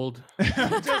just old.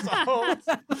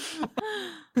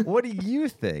 What do you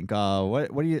think?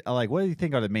 What do you like? What do you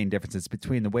think are the main differences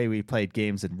between the way we played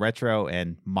games in retro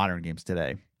and modern games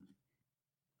today?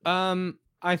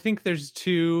 I think there's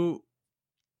two.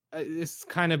 It's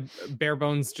kind of bare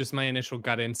bones, just my initial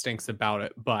gut instincts about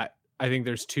it, but I think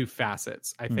there's two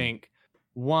facets. I think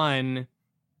one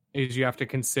is you have to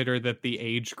consider that the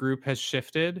age group has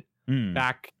shifted.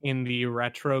 Back in the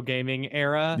retro gaming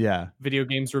era, video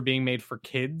games were being made for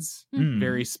kids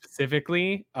very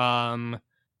specifically. And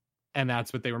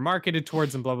that's what they were marketed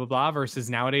towards and blah, blah, blah. Versus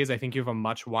nowadays, I think you have a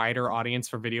much wider audience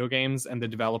for video games, and the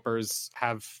developers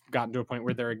have gotten to a point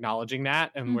where they're acknowledging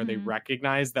that and where they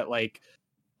recognize that, like,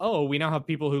 oh, we now have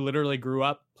people who literally grew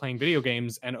up playing video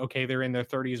games and okay, they're in their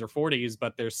 30s or 40s,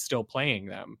 but they're still playing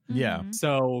them. Yeah.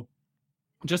 So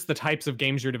just the types of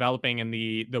games you're developing and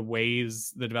the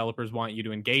ways the developers want you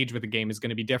to engage with the game is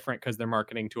going to be different because they're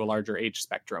marketing to a larger age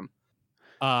spectrum.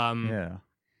 Yeah.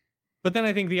 But then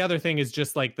I think the other thing is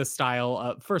just like the style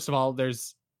of, first of all,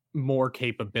 there's more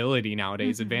capability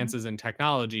nowadays. Advances in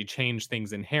technology change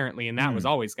things inherently, and that was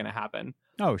always going to happen.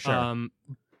 Oh, sure.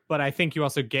 But I think you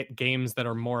also get games that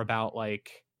are more about,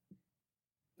 like,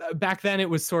 back then it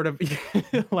was sort of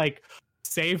like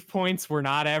save points were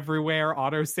not everywhere.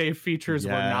 Autosave features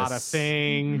were not a Yes.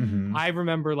 thing. Mhm. I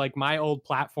remember like my old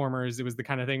platformers, it was the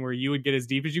kind of thing where you would get as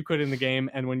deep as you could in the game,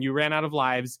 and when you ran out of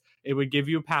lives, it would give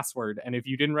you a password. And if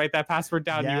you didn't write that password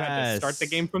down, you had to start the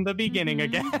Yes. game from the beginning Mhm.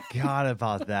 again. God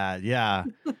about that. Yeah.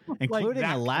 Including that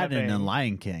kind of Aladdin and thing.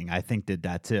 Lion King, I think did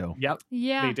that too. Yep,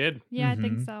 Yeah. they did. Yeah, I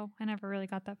think Mhm. so. I never really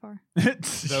got that far.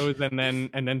 Those and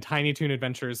then Tiny Toon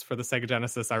Adventures for the Sega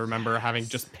Genesis. I remember having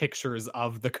just pictures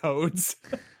of the codes.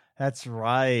 That's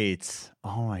right.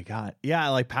 Oh my God. Yeah,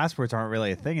 like passwords aren't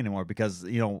really a thing anymore because,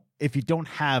 if you don't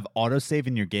have autosave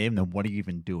in your game, then what are you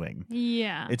even doing?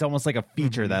 Yeah. It's almost like a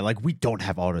feature that like we don't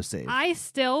have autosave. I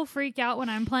still freak out when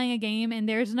I'm playing a game and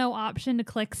there's no option to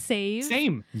click save.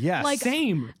 Same. Yes. like-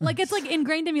 Same. Like it's like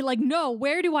ingrained in me, like, no,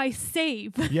 where do I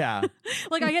save? yeah.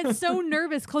 Like I get so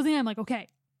nervous closing it. I'm like, okay,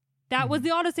 that was the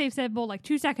autosave symbol like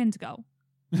 2 seconds ago.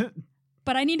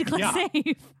 But I need to click Yeah.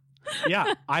 save.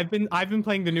 Yeah, I've been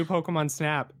playing the new Pokemon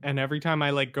Snap, and every time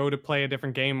I like go to play a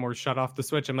different game or shut off the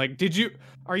Switch, I'm like,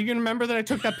 are you gonna remember that I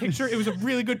took that picture? It was a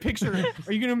really good picture.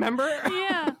 Are you gonna remember?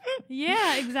 Yeah.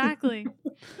 Yeah, exactly.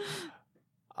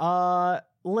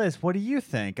 Liz, what do you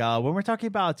think? When we're talking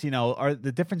about, are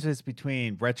the differences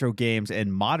between retro games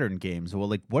and modern games? Well,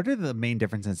 like, what are the main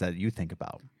differences that you think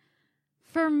about?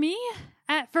 For me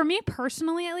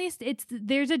personally, at least,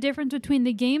 there's a difference between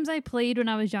the games I played when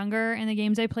I was younger and the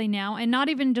games I play now, and not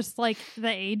even just like the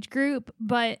age group,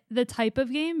 but the type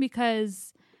of game,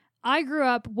 because I grew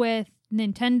up with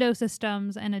Nintendo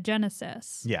systems and a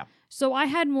Genesis. Yeah. So I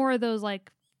had more of those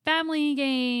like family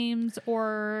games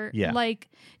or Yeah. like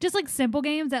just like simple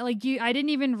games that like I didn't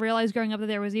even realize growing up that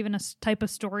there was even a type of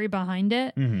story behind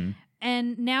it. Mm-hmm.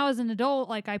 And now as an adult,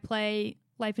 like I play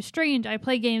Life is Strange. I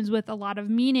play games with a lot of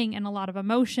meaning and a lot of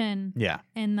emotion Yeah.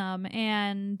 in them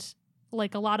and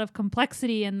like a lot of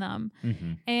complexity in them.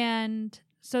 Mm-hmm. And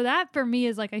so that for me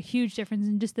is like a huge difference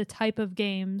in just the type of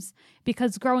games,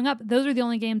 because growing up, those are the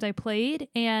only games I played.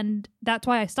 And that's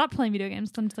why I stopped playing video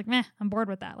games. I'm just like, meh, I'm bored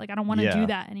with that. Like, I don't want to Yeah. do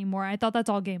that anymore. I thought that's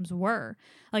all games were.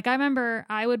 Like, I remember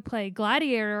I would play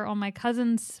Gladiator on my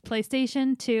cousin's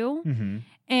PlayStation 2. Mm-hmm.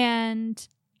 And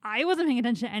I wasn't paying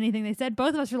attention to anything they said.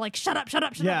 Both of us were like, shut up, shut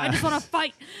up, shut Yeah. up. I just want to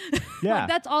fight. Yeah. Like,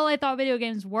 that's all I thought video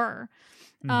games were.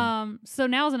 Mhm. So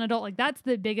now as an adult, like that's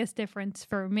the biggest difference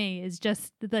for me is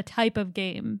just the type of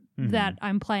game Mhm. that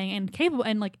I'm playing and capable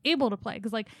and like able to play.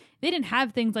 Cause like they didn't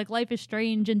have things like Life is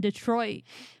Strange and Detroit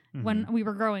when we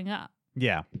were growing up.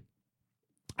 Yeah.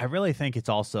 I really think it's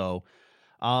also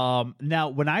now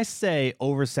when I say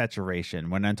oversaturation,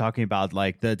 when I'm talking about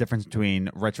like the difference between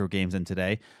retro games and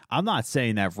today, I'm not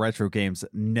saying that retro games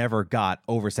never got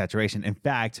oversaturation. In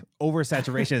fact,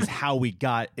 oversaturation is how we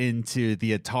got into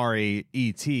the Atari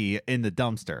ET in the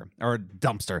dumpster.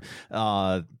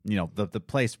 The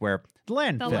place where the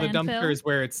landfill. The Landfill. dumpster is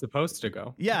where it's supposed to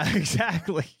go. Yeah,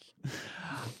 exactly.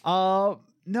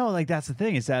 No, like that's the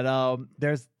thing is that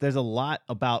there's a lot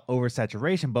about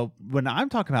oversaturation, but when I'm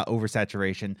talking about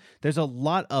oversaturation, there's a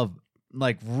lot of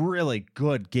like really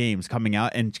good games coming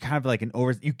out and kind of like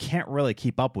you can't really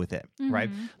keep up with it, right?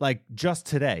 Like just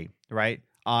today, right?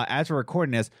 As we're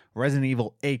recording this, Resident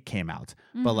Evil 8 came out.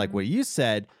 But like what you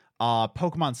said,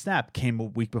 Pokemon Snap came a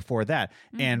week before that,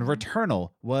 and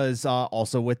Returnal was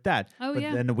also with that. Oh, but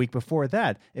yeah. then a week before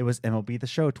that, it was MLB The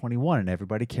Show 21, and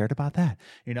everybody cared about that.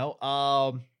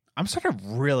 I'm starting to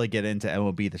really get into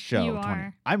MLB The Show. You 20.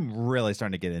 are. I'm really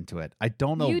starting to get into it. I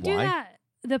don't know You why. do that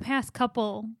the past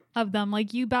couple of them.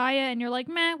 Like you buy it and you're like,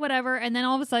 meh, whatever. And then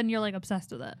all of a sudden you're like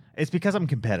obsessed with it. It's because I'm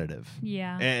competitive.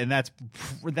 Yeah. And that's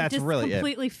Just really it.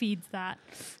 completely feeds that.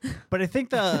 But I think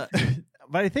but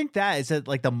I think that is that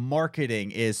like the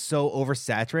marketing is so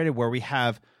oversaturated where we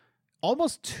have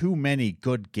almost too many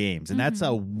good games, and that's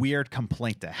a weird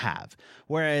complaint to have.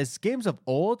 Whereas games of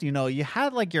old, you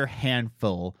had like your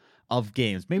handful of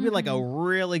games. Maybe like a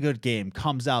really good game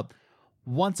comes out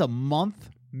once a month,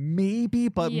 maybe,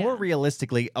 but more Yeah.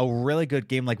 realistically, a really good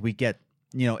game like we get,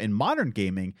 in modern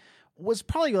gaming was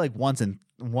probably like once in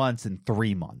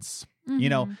 3 months.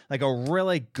 Like a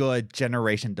really good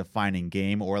generation defining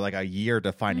game or like a year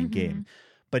defining game.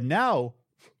 But now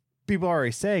people are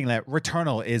already saying that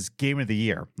Returnal is game of the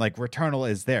year. Like Returnal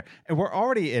is there. And we're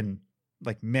already in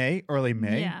like early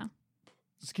May. Yeah.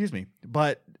 Excuse me.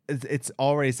 But it's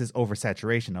already this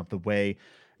oversaturation of the way,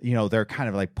 they're kind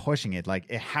of like pushing it. Like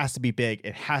it has to be big.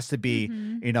 It has to be,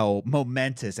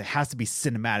 momentous. It has to be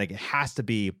cinematic. It has to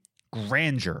be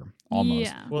grandeur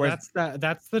almost. Yeah. Well, Whereas-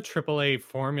 that's the AAA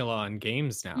formula on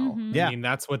games now. Mhm. Yeah. I mean,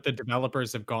 that's what the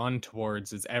developers have gone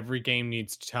towards. Is every game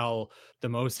needs to tell the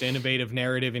most innovative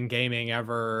narrative in gaming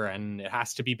ever, and it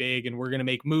has to be big. And we're going to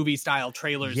make movie style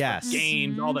trailers Yes. for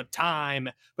games all the time.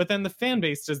 But then the fan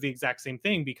base does the exact same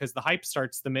thing because the hype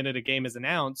starts the minute a game is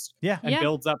announced Yeah. and Yeah.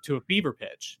 builds up to a fever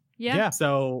pitch. Yeah. Yeah.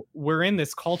 So we're in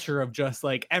this culture of just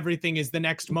like everything is the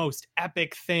next most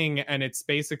epic thing, and it's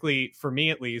basically, for me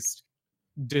at least,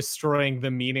 destroying the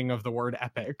meaning of the word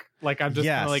epic. Like I'm just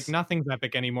kinda Yes. like nothing's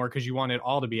epic anymore because you want it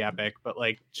all to be epic, but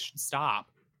like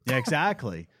stop. Yeah,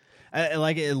 exactly.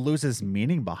 Like it loses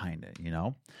meaning behind it, you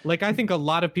know? Like I think a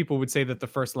lot of people would say that the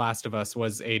first Last of Us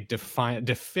was a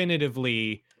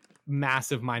definitively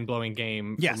massive, mind-blowing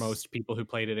game Yes. for most people who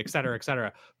played it, et cetera, et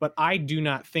cetera. But I do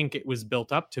not think it was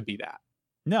built up to be that.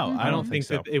 No, Mhm. I don't think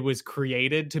so. that it was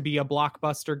created to be a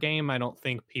blockbuster game. I don't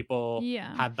think people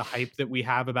Yeah. had the hype that we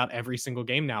have about every single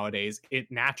game nowadays.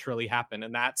 It naturally happened.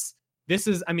 And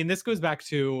this goes back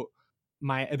to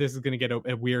this is going to get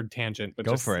a weird tangent, but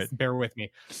Go just for it. bear with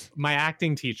me. My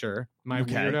acting teacher, my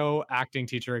Okay. weirdo acting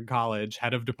teacher in college,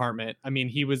 head of department. I mean,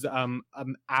 he was an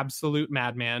absolute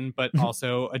madman, but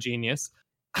also a genius.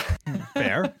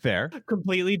 Fair.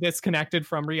 Completely disconnected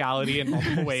from reality in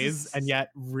multiple ways, and yet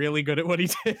really good at what he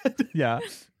did. Yeah.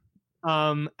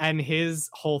 And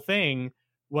his whole thing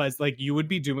was like you would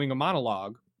be doing a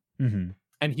monologue Mm-hmm.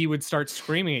 and he would start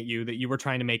screaming at you that you were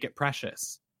trying to make it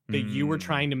precious, that you were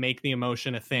trying to make the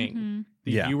emotion a thing, Mhm.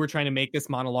 that Yeah. you were trying to make this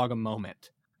monologue a moment.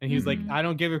 And he was like, Mhm. I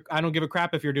don't give a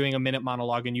crap if you're doing a minute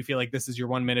monologue and you feel like this is your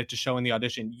 1 minute to show in the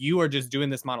audition. You are just doing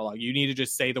this monologue. You need to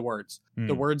just say the words.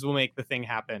 The Mm. words will make the thing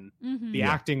happen. Mhm. The Yeah.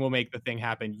 acting will make the thing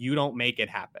happen. You don't make it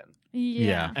happen.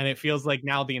 Yeah. And it feels like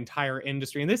now the entire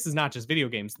industry, and this is not just video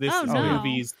games, this Oh, is no.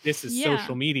 movies, this is Yeah.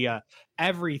 social media.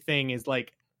 Everything is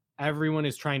like everyone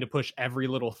is trying to push every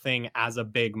little thing as a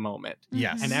big moment.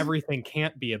 Yes. And Mhm. everything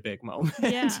can't be a big moment.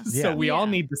 Yeah. So Yeah. we all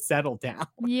Yeah. need to settle down.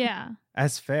 Yeah.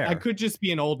 That's fair. I could just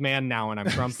be an old man now and I'm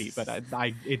grumpy, but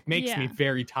it makes me Yeah.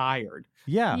 very tired.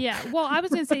 Yeah. Yeah. Well, I was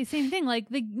going to say the same thing. Like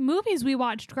the movies we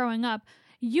watched growing up,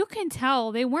 you can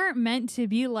tell they weren't meant to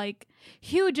be like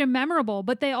huge and memorable,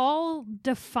 but they all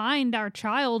defined our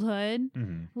childhood.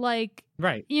 Mhm. Like,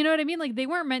 Right. you know what I mean? Like they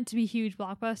weren't meant to be huge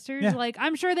blockbusters. Yeah. Like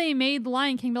I'm sure they made The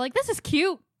Lion King, but like, this is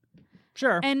cute.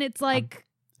 Sure. And it's like,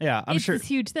 Yeah, I'm it's sure. this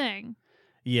huge thing.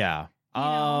 Yeah. You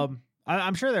know?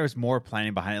 I'm sure there was more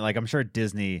planning behind it. Like I'm sure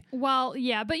Disney. Well,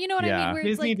 yeah, but you know what I Yeah. mean? Where it's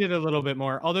Disney like, did a little bit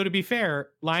more. Although to be fair,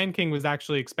 Lion King was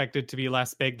actually expected to be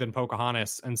less big than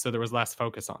Pocahontas, and so there was less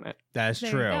focus on it. That's There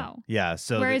you true. go. Yeah.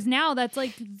 So whereas now that's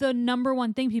like the number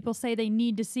one thing people say they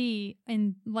need to see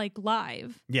in like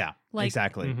live. yeah. Like-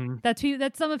 exactly. Mhm.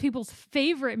 That's some of people's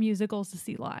favorite musicals to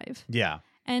see live. Yeah.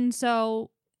 And so,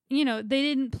 you know, they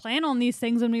didn't plan on these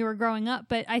things when we were growing up.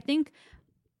 But I think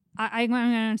I'm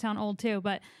going to sound old too,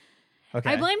 but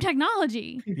Okay. I blame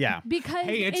technology Yeah. because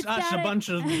Hey, it's us, that a bunch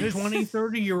of 20,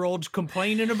 30-year-olds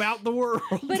complaining about the world.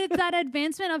 But it's that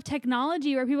advancement of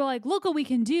technology where people are like, look what we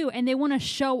can do. And they want to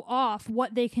show off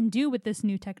what they can do with this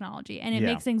new technology. And it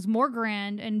Yeah. makes things more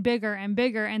grand and bigger and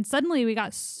bigger. And suddenly we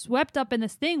got swept up in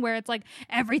this thing where it's like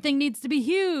everything needs to be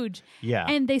huge. Yeah.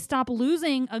 And they stop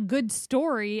losing a good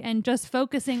story and just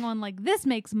focusing on like, this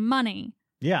makes money.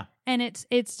 yeah. And it's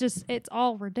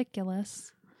all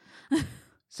ridiculous.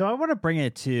 So I want to bring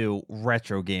it to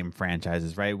retro game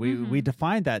franchises, right? We Mhm.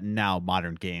 defined that now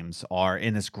modern games are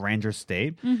in this grandeur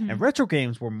state, Mhm. and retro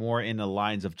games were more in the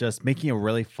lines of just making a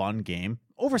really fun game,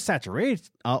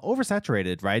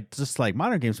 oversaturated, right? Just like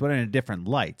modern games, but in a different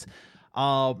light.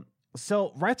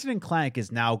 So Ratchet and Clank is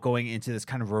now going into this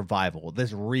kind of revival,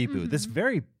 this reboot, this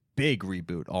very big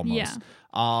reboot almost.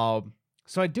 Yeah.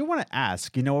 So I do want to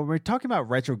ask, you know, when we're talking about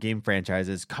retro game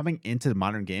franchises coming into the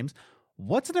modern games,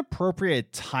 what's an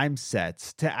appropriate time set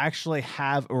to actually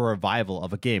have a revival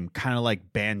of a game, kind of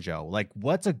like Banjo? Like,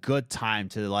 what's a good time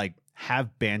to like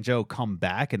have Banjo come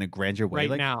back in a grandeur way?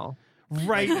 right Like, now.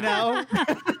 right now.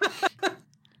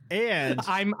 And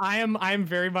I'm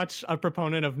very much a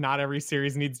proponent of not every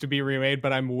series needs to be remade,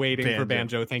 but I'm waiting for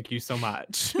Banjo. Banjo. Thank you so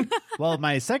much. well,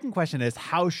 my second question is,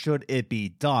 how should it be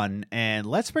done? And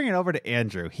let's bring it over to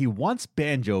Andrew. He wants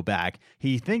Banjo back.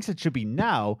 He thinks it should be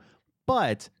now,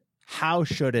 but how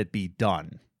should it be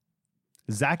done?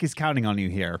 Zach is counting on you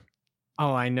here.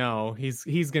 Oh, I know.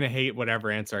 He's gonna hate whatever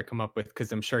answer I come up with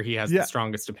because I'm sure he has Yeah. the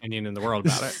strongest opinion in the world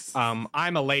about it.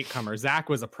 I'm a latecomer. Zach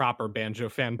was a proper Banjo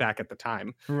fan back at the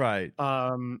time. Right.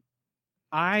 I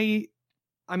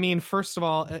mean, first of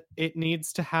all, it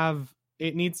needs to have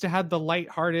the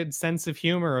lighthearted sense of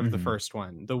humor of the Mhm. first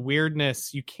one. The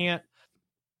weirdness, you can't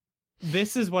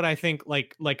this is what I think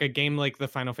like a game like the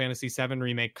Final Fantasy VII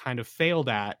remake kind of failed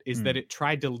at, is that it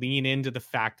tried to lean into the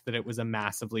fact that it was a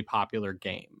massively popular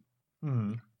game.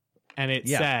 And it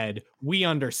said, we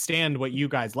understand what you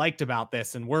guys liked about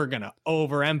this, and we're going to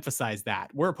overemphasize that.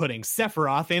 We're putting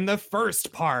Sephiroth in the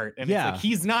first part. And it's like,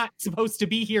 he's not supposed to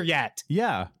be here yet.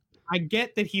 Yeah. I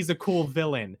get that he's a cool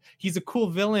villain. He's a cool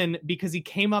villain because he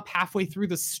came up halfway through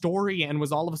the story and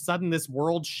was all of a sudden this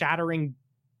world-shattering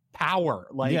power.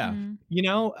 Like, you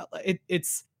know,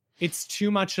 it's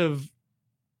too much of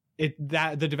it,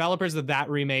 that the developers of that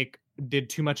remake did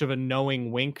too much of a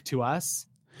knowing wink to us,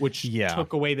 which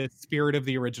took away the spirit of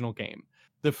the original game.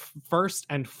 The first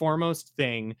and foremost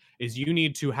thing is you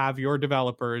need to have your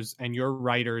developers and your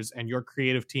writers and your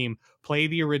creative team play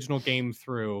the original game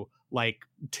through like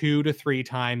 2 to 3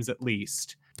 times at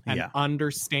least and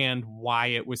understand why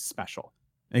it was special.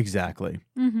 Exactly.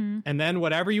 And then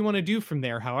whatever you want to do from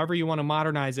there, however you want to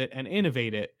modernize it and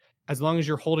innovate it, as long as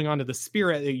you're holding on to the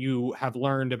spirit that you have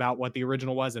learned about what the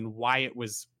original was and why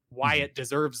it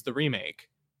deserves the remake,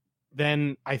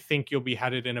 then I think you'll be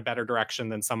headed in a better direction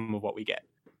than some of what we get.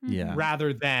 Yeah.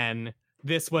 Rather than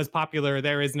this was popular,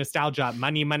 there is nostalgia,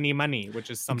 money, money, money,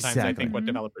 which is sometimes I think what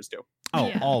developers do.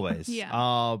 Oh, always.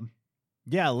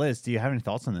 Yeah, Liz, do you have any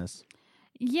thoughts on this?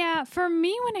 Yeah, for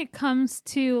me, when it comes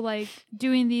to like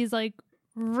doing these like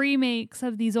remakes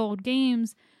of these old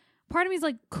games, part of me is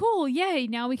like, cool, yay,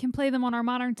 now we can play them on our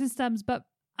modern systems. But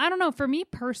I don't know, for me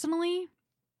personally,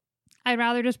 I'd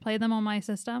rather just play them on my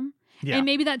system. Yeah. And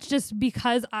maybe that's just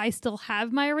because I still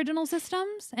have my original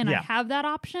systems and I have that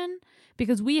option,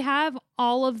 because we have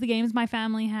all of the games my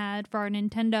family had for our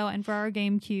Nintendo and for our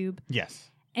GameCube.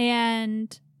 Yes.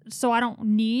 And so I don't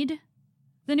need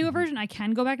the newer version. I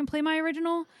can go back and play my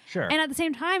original. Sure. And at the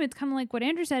same time, it's kind of like what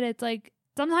Andrew said. It's like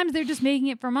sometimes they're just making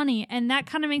it for money, and that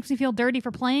kind of makes me feel dirty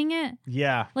for playing it.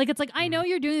 Yeah. Like it's like, I know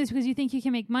you're doing this because you think you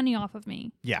can make money off of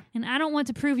me. Yeah. And I don't want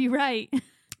to prove you right.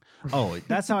 Oh,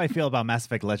 that's how I feel about Mass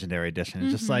Effect Legendary Edition.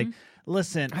 It's just like,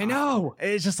 listen, I know.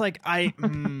 It's just like I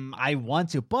want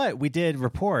to, but we did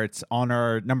reports on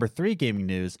our number 3 gaming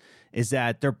news is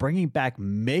that they're bringing back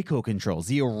Mako controls,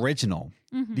 the original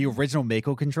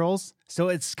Mako controls. So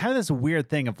it's kind of this weird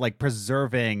thing of like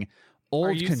preserving old.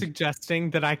 Are you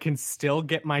suggesting that I can still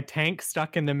get my tank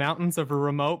stuck in the mountains of a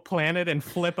remote planet and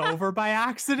flip over by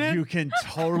accident? You can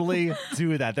totally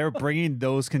do that. They're bringing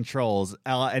those controls,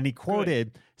 and he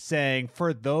quoted saying,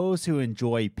 "For those who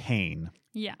enjoy pain."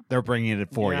 Yeah, they're bringing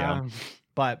it for you.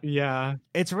 But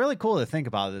it's really cool to think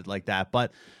about it like that.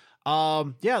 But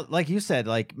like you said,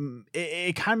 like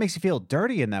it kind of makes you feel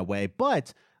dirty in that way.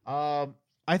 But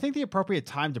I think the appropriate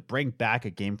time to bring back a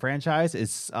game franchise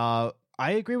is I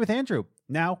agree with Andrew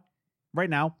right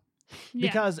now.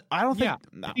 Because I don't think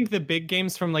I think the big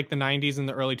games from like the 90s and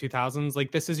the early 2000s,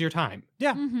 like this is your time.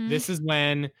 Yeah. This is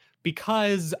when,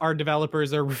 because our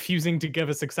developers are refusing to give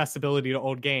us accessibility to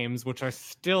old games, which are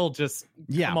still just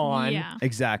come on. Yeah.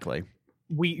 Exactly.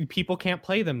 People can't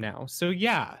play them now. So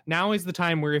now is the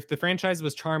time where if the franchise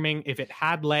was charming, if it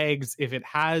had legs, if it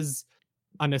has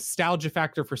a nostalgia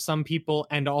factor for some people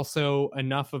and also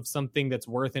enough of something that's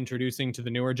worth introducing to the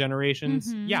newer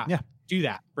generations, do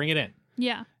that. Bring it in.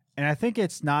 Yeah. And I think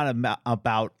it's not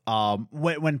about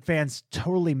when fans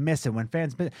totally miss it,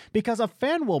 because a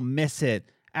fan will miss it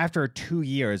after 2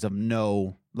 years of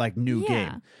no like new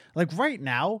game. Like right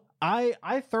now,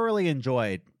 I thoroughly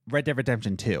enjoyed Red Dead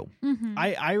Redemption 2.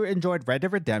 I enjoyed Red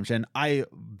Dead Redemption. I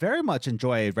very much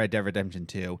enjoyed Red Dead Redemption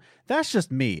 2. That's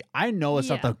just me. I know it's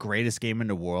not the greatest game in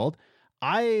the world.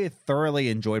 I thoroughly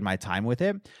enjoyed my time with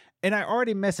it. And I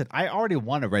already miss it. I already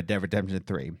want a Red Dead Redemption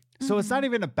 3. So it's not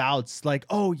even about like,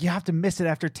 oh, you have to miss it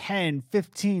after 10,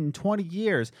 15, 20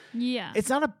 years. Yeah. It's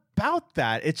not about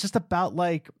that. It's just about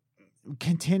like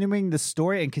continuing the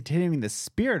story and continuing the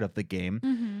spirit of the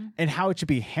game and how it should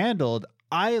be handled.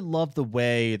 I love the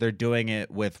way they're doing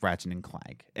it with Ratchet and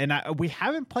Clank. And we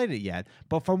haven't played it yet,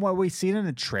 but from what we've seen in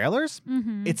the trailers,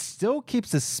 it still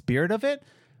keeps the spirit of it,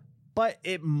 but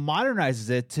it modernizes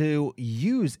it to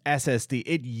use SSD.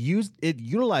 It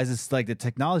utilizes like the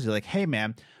technology, like, hey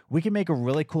man, we can make a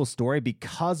really cool story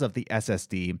because of the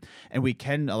SSD, and we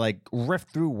can like riff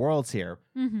through worlds here.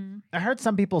 I heard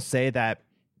some people say that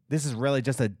this is really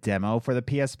just a demo for the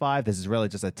PS5. This is really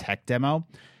just a tech demo.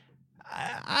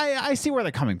 I see where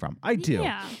they're coming from. I do.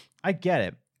 Yeah. I get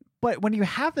it. But when you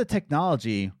have the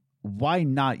technology, why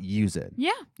not use it?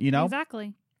 Yeah. You know?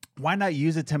 Exactly. Why not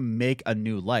use it to make a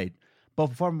new light? But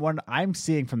from what I'm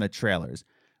seeing from the trailers,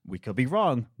 we could be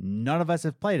wrong. None of us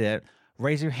have played it.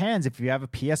 Raise your hands if you have a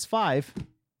PS5.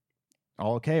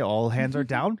 Okay, all hands are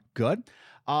down. Good.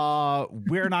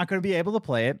 we're not going to be able to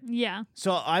play it. Yeah.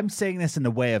 So I'm saying this in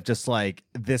the way of just like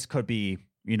this could be,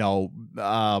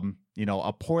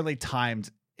 a poorly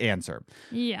timed answer.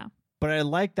 Yeah. But I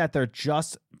like that they're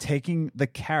just taking the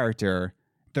character.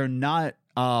 They're not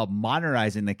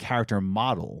modernizing the character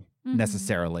model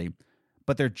necessarily,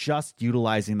 but they're just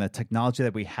utilizing the technology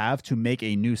that we have to make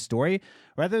a new story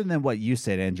rather than what you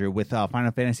said, Andrew, with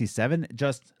Final Fantasy VII,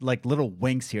 just like little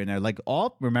winks here and there. Like,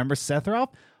 oh, remember Sephiroth?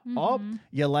 Oh,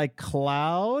 you like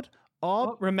Cloud?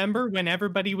 Oh, remember when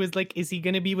everybody was like, is he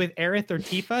going to be with Aerith or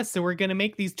Tifa? So we're going to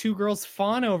make these two girls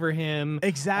fawn over him.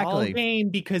 Exactly. All game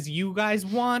because you guys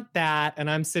want that. And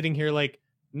I'm sitting here like,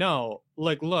 no,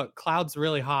 like, look, Cloud's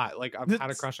really hot. Like, I've had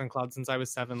a crush on Cloud since I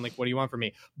was 7. Like, what do you want from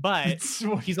me? But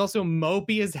he's also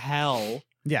mopey as hell.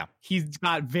 Yeah. He's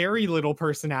got very little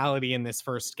personality in this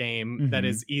first game that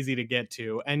is easy to get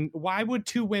to. And why would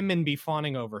 2 women be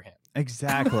fawning over him?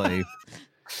 Exactly.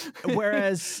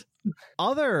 Whereas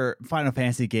other Final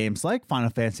Fantasy games like Final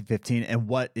Fantasy 15 and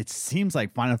what it seems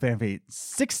like Final Fantasy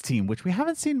 16, which we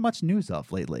haven't seen much news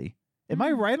of lately. Am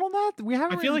I right on that? We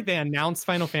haven't. I feel like they announce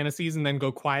Final Fantasies and then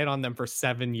go quiet on them for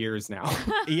 7 years now.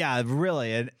 Yeah,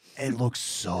 really. And it looks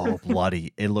so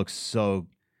bloody. It looks so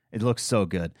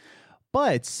good.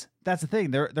 But that's the thing.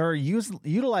 They're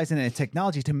utilizing a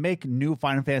technology to make new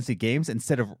Final Fantasy games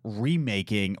instead of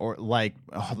remaking or like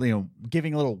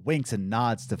giving little winks and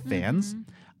nods to fans.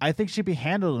 I think should be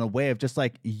handled in a way of just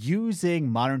like using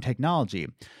modern technology.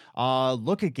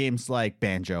 Look at games like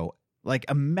Banjo. Like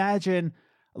imagine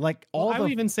like all I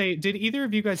would even say, did either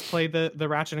of you guys play the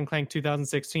Ratchet and Clank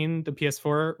 2016, the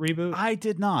PS4 reboot? I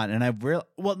did not, and I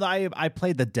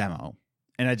played the demo,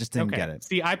 and I just didn't get it.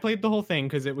 See, I played the whole thing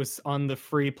because it was on the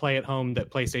free play at home that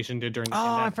PlayStation did during the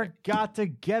pandemic. I forgot to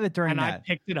get it during that. I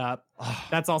picked it up.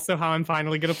 That's also how I'm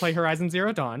finally going to play Horizon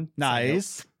Zero Dawn.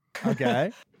 Nice.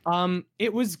 Okay.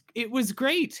 It was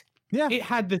great. Yeah. It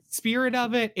had the spirit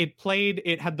of it.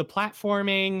 It had the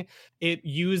platforming. It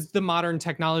used the modern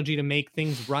technology to make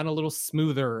things run a little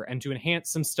smoother and to enhance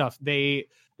some stuff. They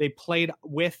played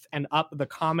with and up the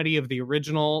comedy of the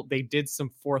original. They did some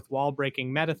fourth wall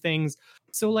breaking meta things.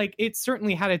 So like it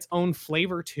certainly had its own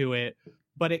flavor to it,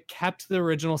 but it kept the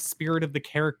original spirit of the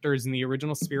characters and the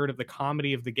original spirit of the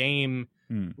comedy of the game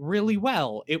really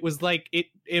well. It was like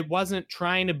it wasn't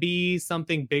trying to be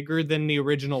something bigger than the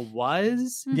original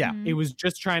was. Yeah. It was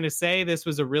just trying to say this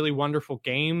was a really wonderful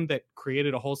game that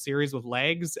created a whole series with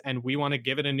legs and we want to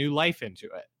give it a new life into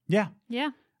it. Yeah. Yeah.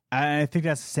 I think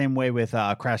that's the same way with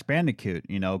Crash Bandicoot.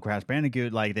 Crash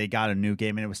Bandicoot, like they got a new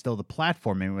game and it was still the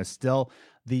platforming. It was still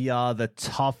the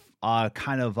tough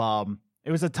kind of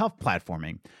it was a tough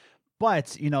platforming.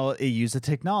 But, it used the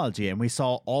technology, and we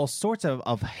saw all sorts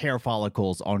of hair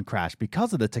follicles on Crash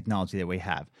because of the technology that we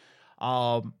have.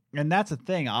 And that's the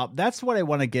thing. That's what I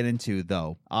want to get into,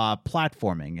 though,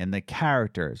 platforming and the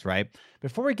characters, right?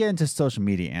 Before we get into social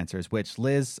media answers, which,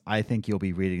 Liz, I think you'll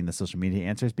be reading the social media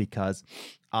answers because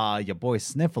your boy's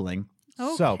sniffling.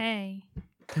 Okay.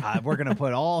 So we're going to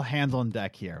put all hands on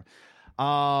deck here.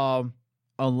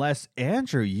 Unless,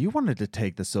 Andrew, you wanted to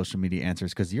take the social media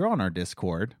answers because you're on our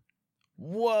Discord.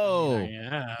 Whoa.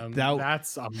 Yeah,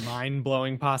 that's a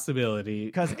mind-blowing possibility.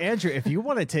 Because, Andrew, if you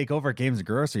want to take over Games and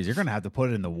Groceries, you're going to have to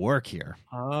put in the work here.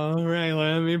 All right,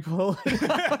 let me pull it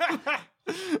up.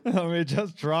 Let me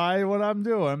just try what I'm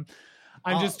doing.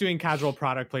 I'm just doing casual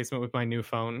product placement with my new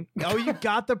phone. Oh, you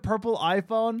got the purple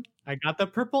iPhone? I got the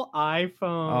purple iPhone.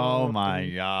 Oh,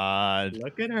 my God.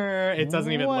 Look at her. It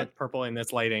doesn't even look purple in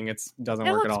this lighting. It doesn't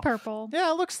work at all. It looks purple.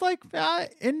 Yeah, it looks like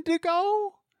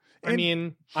indigo. I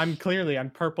mean, I'm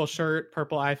purple shirt,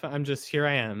 purple iPhone. Here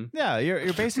I am. Yeah,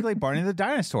 you're basically Barney the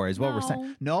dinosaur is what we're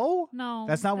saying. No? No.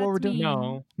 That's not what we're doing?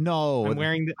 Mean. No.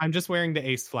 I'm just wearing the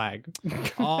ace flag.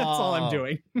 That's all I'm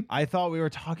doing. I thought we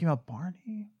were talking about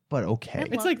Barney, but okay.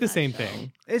 It's like the same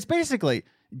thing. It's basically,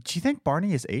 do you think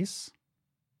Barney is ace?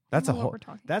 That's a whole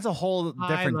different.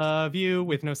 I love you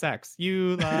with no sex.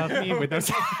 You love me with no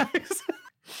sex.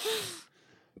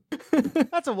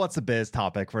 That's a what's the biz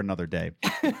topic for another day.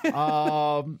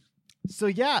 So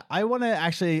yeah, I want to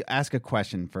actually ask a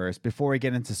question first before we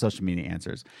get into social media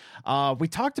answers. We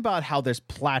talked about how there's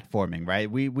platforming, right?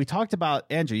 We talked about,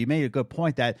 Andrew, you made a good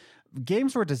point that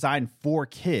games were designed for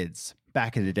kids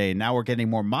back in the day. And now we're getting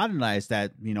more modernized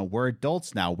that, we're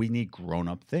adults now. We need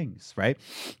grown-up things, right?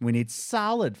 We need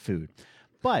solid food.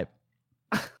 But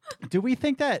do we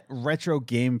think that retro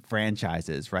game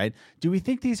franchises, right? Do we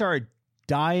think these are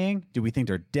dying? Do we think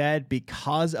they're dead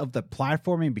because of the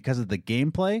platforming, because of the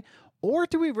gameplay? Or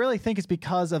do we really think it's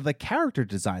because of the character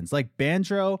designs like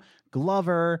Banjo,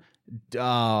 Glover,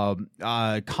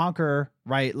 Conquer,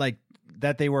 right? Like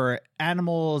that they were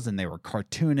animals and they were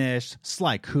cartoonish.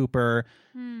 Sly Cooper.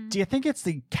 Do you think it's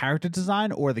the character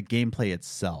design or the gameplay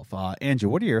itself? Andrew,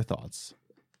 what are your thoughts?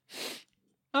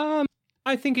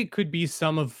 I think it could be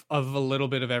some of a little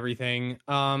bit of everything.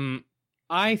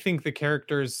 I think the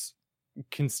characters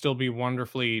can still be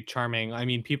wonderfully charming. I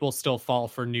mean, people still fall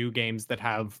for new games that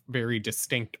have very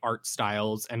distinct art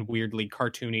styles and weirdly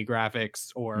cartoony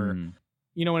graphics, or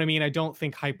you know what I mean? I don't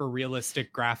think hyper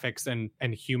realistic graphics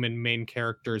and human main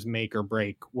characters make or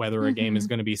break whether a game is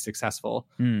going to be successful.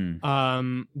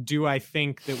 Do I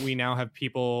think that we now have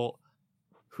people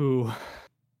who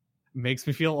makes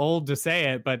me feel old to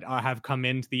say it, but have come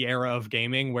into the era of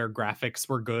gaming where graphics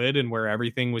were good and where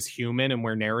everything was human and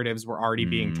where narratives were already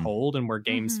being told and where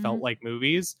games felt like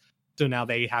movies. So now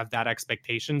they have that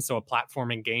expectation. So a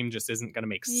platforming game just isn't going to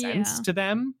make sense to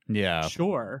them. Yeah.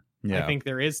 Sure. Yeah. I think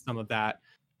there is some of that.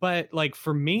 But like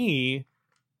for me,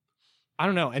 I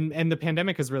don't know. And the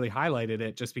pandemic has really highlighted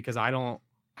it just because I don't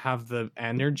have the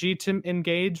energy to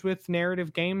engage with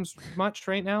narrative games much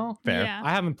right now. Fair. Yeah.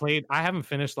 I haven't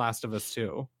finished Last of Us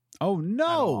 2. Oh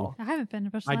no. I haven't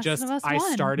finished I Last of Us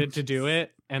 1. started to do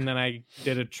it and then I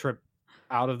did a trip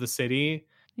out of the city.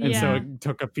 And so it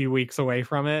took a few weeks away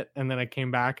from it. And then I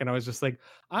came back and I was just like,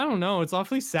 I don't know. It's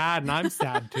awfully sad. And I'm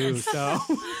sad too. So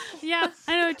yeah,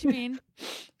 I know what you mean.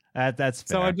 That's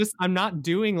fair. So I'm not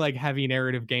doing like heavy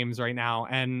narrative games right now,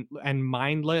 and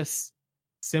mindless,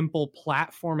 simple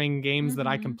platforming games that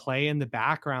I can play in the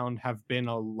background have been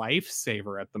a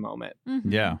lifesaver at the moment.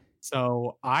 Yeah.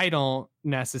 So I don't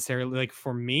necessarily like,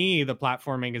 for me, the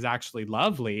platforming is actually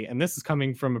lovely. And this is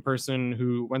coming from a person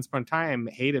who once upon a time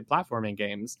hated platforming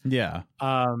games. Yeah.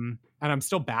 And I'm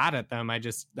still bad at them. I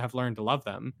just have learned to love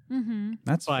them.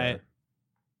 That's But fair.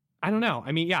 I don't know.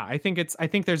 I mean, yeah, I think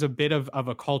there's a bit of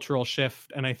a cultural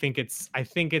shift. And I think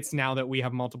it's now that we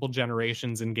have multiple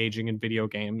generations engaging in video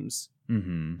games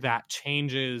that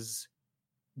changes.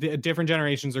 The different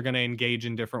generations are going to engage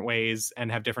in different ways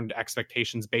and have different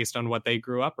expectations based on what they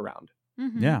grew up around.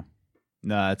 Yeah.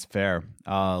 No, that's fair.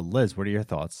 Liz, what are your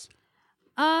thoughts?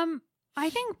 I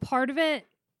think part of it,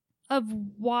 of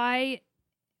why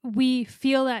we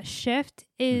feel that shift,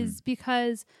 is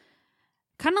because,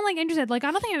 kind of like Andrew said, like,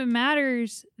 I don't think it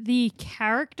matters the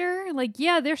character. Like,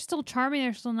 yeah, they're still charming,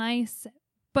 they're still nice,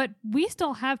 but we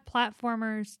still have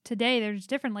platformers today. They're just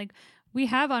different. Like, we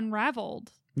have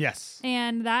Unraveled. Yes.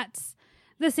 And that's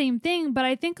the same thing. But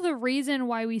I think the reason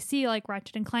why we see like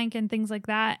Ratchet and Clank and things like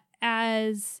that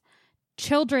as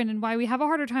children, and why we have a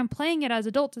harder time playing it as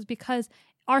adults, is because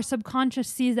our subconscious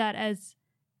sees that as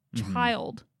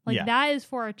child. Like, that is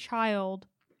for a child.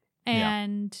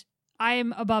 And I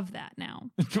am above that now.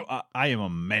 I am a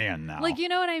man now. Like, you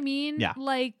know what I mean? Yeah.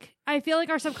 Like, I feel like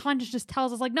our subconscious just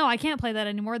tells us, like, no, I can't play that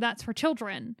anymore. That's for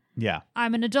children. Yeah.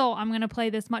 I'm an adult. I'm going to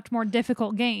play this much more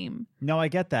difficult game. No, I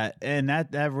get that. And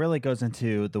that really goes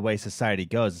into the way society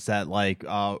goes. Is that, like,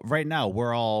 right now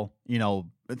we're all,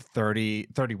 30,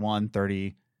 31, 30,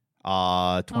 20.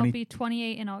 I'll be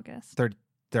 28 in August.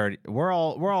 30. We're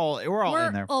all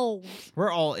in there. Old.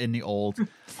 We're all in the old.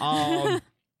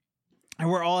 And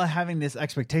we're all having this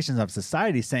expectations of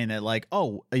society saying that, like,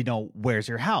 oh, where's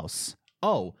your house?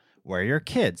 Oh, where are your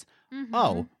kids?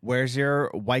 Oh, where's your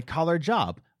white collar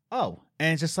job? Oh,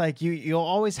 and it's just like you'll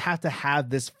always have to have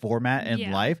this format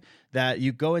in life that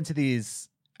you go into these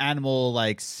animal,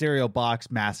 like, cereal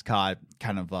box mascot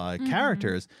kind of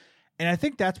characters. And I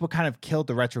think that's what kind of killed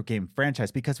the retro game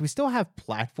franchise, because we still have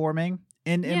platforming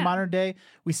in modern day.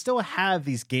 We still have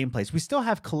these gameplays. We still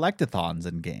have collectathons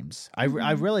in games. I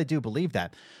really do believe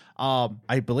that.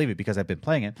 I believe it because I've been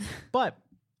playing it. But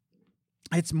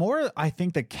it's more, I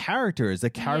think, the character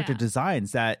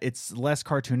designs, that it's less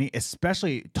cartoony,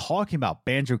 especially talking about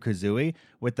Banjo-Kazooie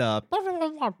with the...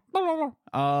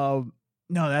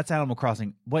 no, that's Animal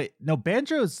Crossing. Wait, no,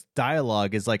 Banjo's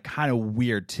dialogue is, like, kind of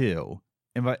weird too,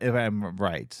 if I'm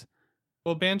right.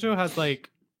 Well, Banjo has, like,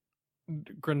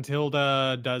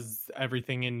 Gruntilda does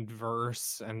everything in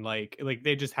verse, and like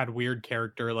they just had weird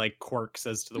character, like, quirks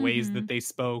as to the ways that they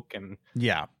spoke. And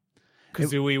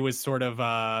Kazooie was sort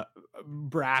of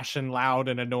brash and loud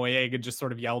and annoying and just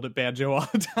sort of yelled at Banjo all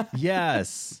the time.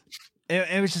 Yes.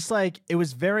 It was just like, it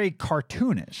was very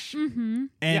cartoonish.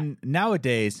 And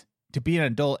nowadays, to be an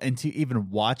adult and to even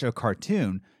watch a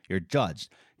cartoon, you're judged.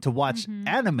 To watch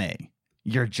anime,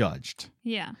 you're judged.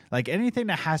 Yeah. Like, anything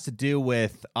that has to do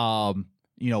with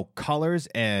colors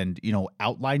and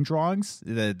outline drawings,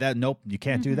 that nope, you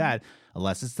can't do that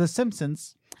unless it's The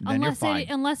Simpsons. Then you're fine.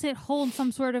 Unless it holds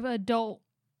some sort of adult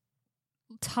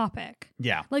topic.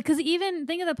 Yeah. Like, because even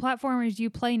think of the platformers you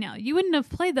play now. You wouldn't have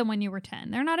played them when you were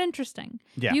 10. They're not interesting.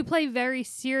 Yeah. You play very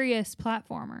serious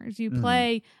platformers. You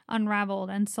play Unraveled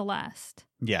and Celeste.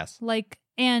 Yes. Like,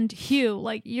 and Hue.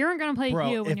 Like, you aren't going to play Hue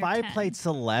Bro, when if you're I 10. played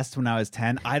Celeste when I was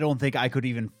 10, I don't think I could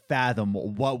even fathom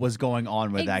what was going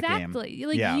on with that game. Exactly.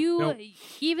 Like, Yeah. you, Nope.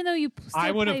 even though you still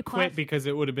I would play have quit because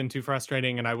it would have been too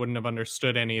frustrating and I wouldn't have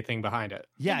understood anything behind it.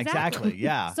 Yeah, exactly.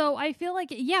 Yeah. So I feel like,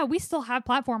 yeah, we still have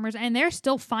platformers and they're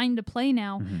still fine to play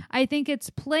now. Mm-hmm. I think it's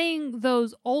playing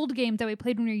those old games that we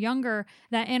played when we were younger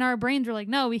that in our brains we're like,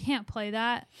 no, we can't play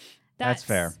that. That's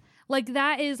fair. Like,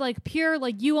 that is like pure,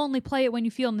 like, you only play it when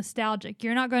you feel nostalgic.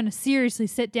 You're not going to seriously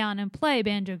sit down and play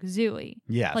Banjo-Kazooie.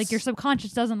 Yes. Like, your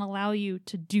subconscious doesn't allow you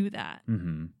to do that.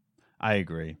 Mm-hmm. I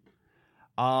agree.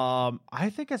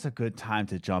 I think it's a good time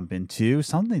to jump into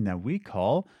something that we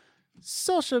call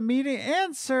social media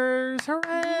answers.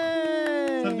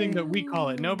 Hooray! Something that we call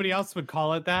it. Nobody else would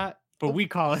call it that, but we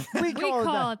call it that. We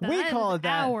call it that. We call it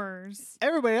that. Hours.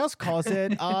 Everybody else calls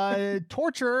it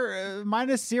torture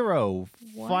 -0.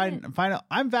 What? Fine.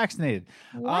 I'm vaccinated.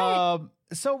 What?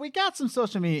 So we got some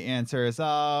social media answers.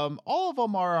 All of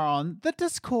them are on the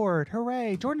Discord.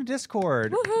 Hooray! Join the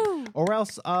Discord. Woohoo! Or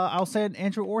else I'll send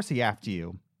Andrew Orsi after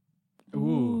you.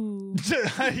 Ooh.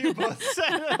 You both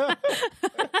said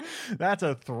that's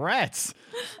a threat.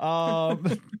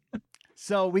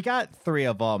 So we got 3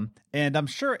 of them, and I'm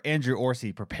sure Andrew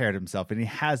Orsi prepared himself, and he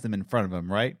has them in front of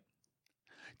him, right?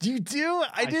 You do?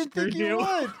 I didn't sure think you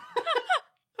would.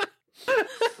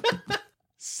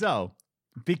 So,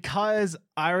 because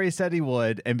I already said he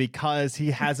would, and because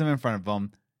he has them in front of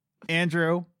him,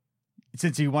 Andrew,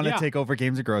 since you want to take over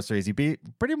Games and Groceries, you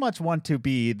pretty much want to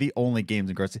be the only Games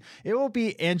and Groceries. It will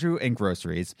be Andrew and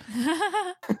Groceries.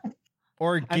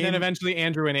 And then eventually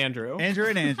Andrew and Andrew. Andrew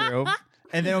and Andrew.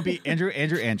 And then it'll be Andrew.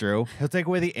 He'll take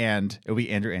away the and. It'll be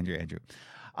Andrew.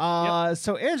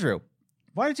 So, Andrew,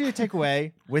 why don't you take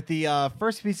away with the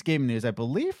first piece of game news, I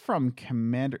believe from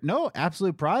Commander... No,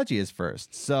 Absolute Prodigy is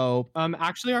first. So...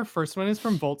 Actually, our first one is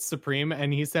from Volt Supreme,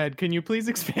 and he said, can you please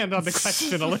expand on the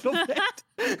question a little bit?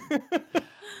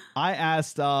 I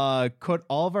asked, could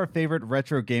all of our favorite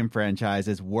retro game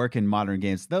franchises work in modern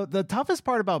games? The toughest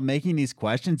part about making these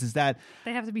questions is that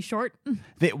They have to be short.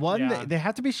 they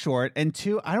have to be short, and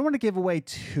 2, I don't want to give away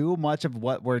too much of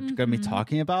what we're going to be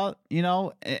talking about, you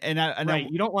know?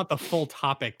 You don't want the full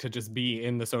topic to just be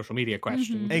in the social media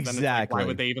question. 'cause then it's like, Exactly. why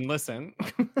would they even listen?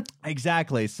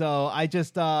 Exactly. So I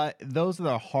just those are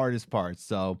the hardest parts.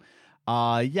 So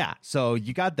so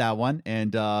you got that one,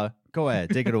 and go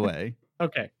ahead, take it away.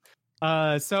 Okay.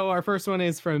 So our first one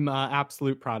is from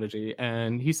Absolute Prodigy,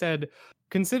 and he said,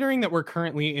 considering that we're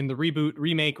currently in the reboot,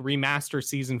 remake, remaster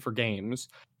season for games,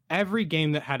 every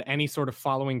game that had any sort of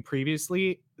following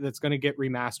previously that's going to get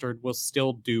remastered will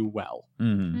still do well.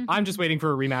 Mm-hmm. I'm just waiting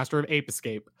for a remaster of Ape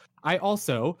Escape. I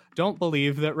also don't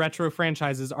believe that retro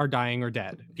franchises are dying or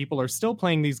dead. People are still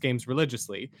playing these games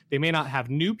religiously. They may not have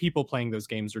new people playing those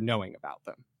games or knowing about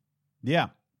them. Yeah.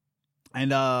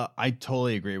 And I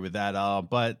totally agree with that.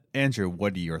 But Andrew,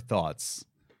 what are your thoughts?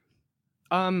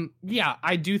 Yeah,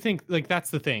 I do think like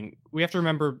that's the thing. We have to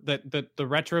remember that the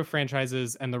retro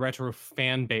franchises and the retro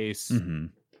fan base,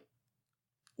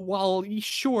 while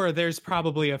sure, there's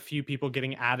probably a few people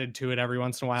getting added to it every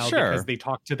once in a while because they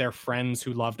talked to their friends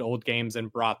who loved old games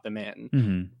and brought them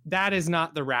in. That is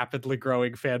not the rapidly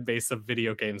growing fan base of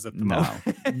video games at the moment.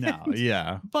 No,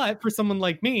 yeah. But for someone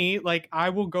like me, like I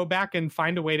will go back and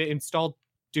find a way to install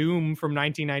Doom from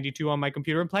 1992 on my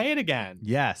computer and play it again.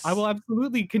 Yes. I will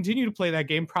absolutely continue to play that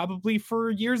game probably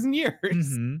for years and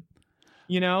years.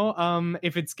 You know,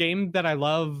 if it's game that I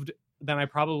loved, then I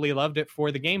probably loved it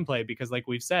for the gameplay because like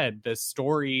we've said, the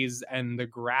stories and the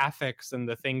graphics and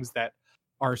the things that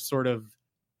are sort of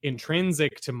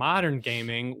intrinsic to modern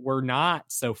gaming were not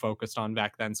so focused on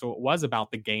back then. So it was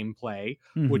about the gameplay,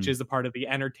 which is a part of the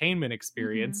entertainment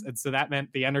experience. And so that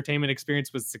meant the entertainment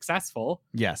experience was successful.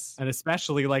 Yes. And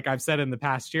especially like I've said in the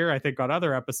past year, I think on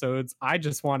other episodes, I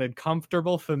just wanted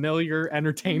comfortable, familiar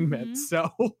entertainment. So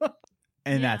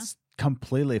and that's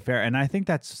completely fair. And I think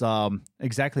that's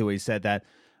exactly what you said, that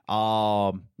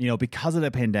you know, because of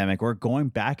the pandemic, we're going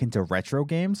back into retro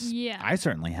games. Yeah. I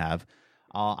certainly have.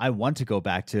 I want to go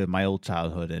back to my old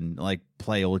childhood and like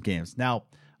play old games. Now,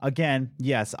 again,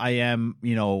 yes, I am,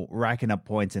 you know, racking up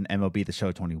points in MLB The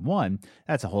Show 21.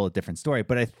 That's a whole different story.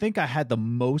 But I think I had the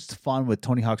most fun with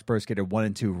Tony Hawk's Pro Skater 1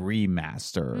 and 2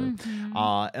 Remaster.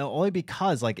 Only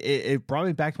because like it brought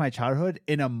me back to my childhood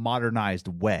in a modernized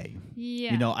way.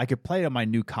 Yeah. You know, I could play it on my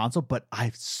new console, but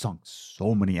I've sunk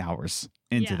so many hours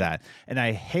into Yeah. that. And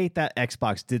I hate that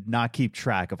Xbox did not keep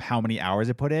track of how many hours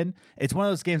it put in. It's one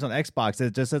of those games on Xbox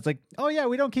that just says like, oh yeah,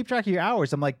 we don't keep track of your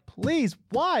hours. I'm like, please,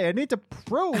 why? I need to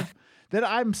prove that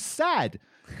I'm sad.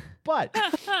 But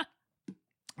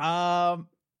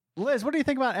Liz, what do you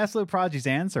think about Absolute Prodigy's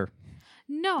answer?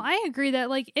 No, I agree that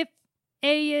like if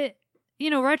a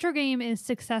retro game is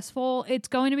successful, it's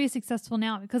going to be successful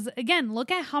now because again, look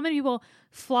at how many people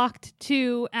flocked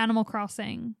to Animal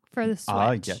Crossing for the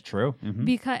Switch. Yeah, true. Mhm.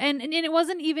 Because and it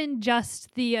wasn't even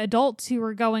just the adults who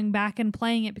were going back and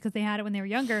playing it because they had it when they were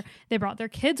younger. They brought their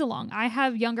kids along. I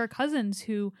have younger cousins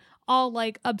who all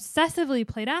like obsessively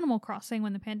played Animal Crossing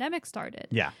when the pandemic started.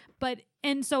 Yeah.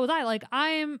 And so was I. Like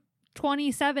I'm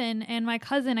 27 and my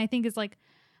cousin I think is like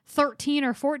 13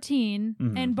 or 14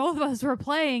 and both of us were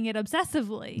playing it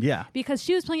obsessively. Yeah. Because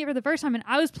she was playing it for the first time and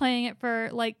I was playing it for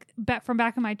like from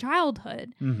back in my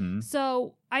childhood.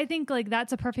 So I think like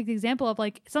that's a perfect example of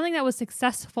like something that was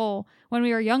successful when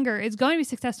we were younger is going to be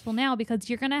successful now because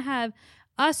you're going to have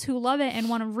us who love it and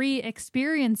want to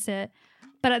re-experience it.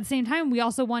 But at the same time, we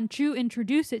also want to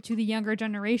introduce it to the younger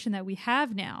generation that we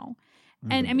have now.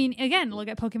 And I mean, again, look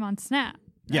at Pokemon Snap.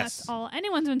 Yes. That's all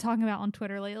anyone's been talking about on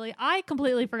Twitter lately. I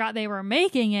completely forgot they were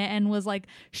making it and was like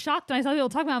shocked when I saw people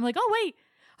talking about it. I'm like, oh, wait.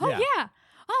 Oh, yeah.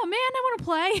 Oh, man, I want to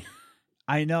play.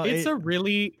 I know. It's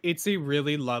a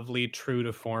really lovely true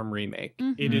to form remake.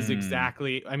 It is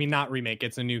exactly, I mean, not remake,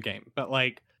 it's a new game, but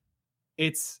like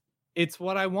it's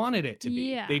what I wanted it to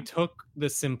be. Yeah. They took the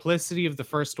simplicity of the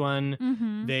first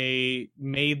one. They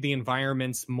made the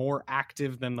environments more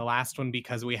active than the last one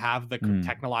because we have the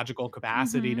technological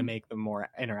capacity to make them more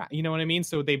interact. You know what I mean?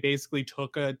 So they basically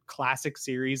took a classic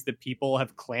series that people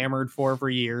have clamored for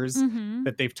years,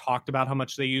 that they've talked about how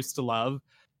much they used to love,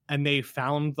 and they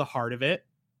found the heart of it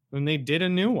and they did a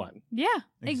new one. Yeah,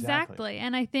 exactly.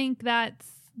 And I think that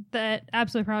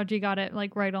Absolute Prodigy got it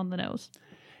like right on the nose.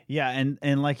 Yeah,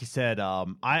 and like you said,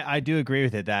 I do agree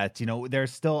with it that,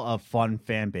 there's still a fun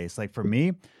fan base. Like for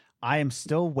me, I am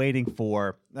still waiting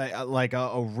for like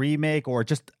a remake or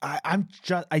I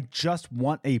just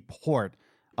want a port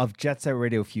of Jet Set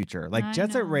Radio Future. Like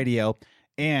Jet Set Radio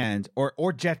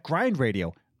or Jet Grind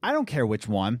Radio. I don't care which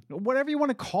one, whatever you want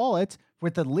to call it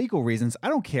with the legal reasons. I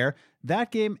don't care.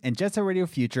 That game and Jet Set Radio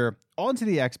Future onto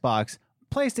the Xbox,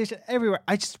 PlayStation, everywhere.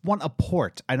 I just want a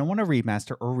port. I don't want a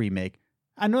remaster or remake.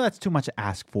 I know that's too much to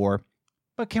ask for,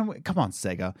 but come on,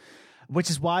 Sega. Which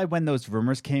is why when those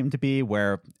rumors came to be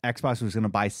where Xbox was going to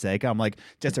buy Sega, I'm like,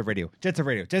 Jet Set Radio.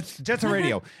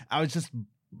 I was just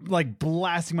like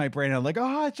blasting my brain. I'm like,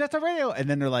 oh, Jet Set Radio. And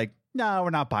then they're like, no, we're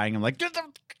not buying. I'm like, Jet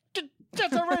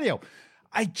Set Radio.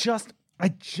 I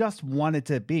just want it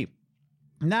to be.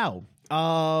 Now,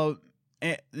 and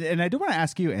I do want to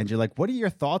ask you, Andrew, like, what are your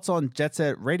thoughts on Jet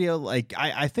Set Radio? Like,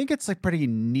 I think it's like pretty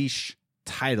niche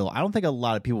title. I don't think a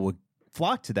lot of people would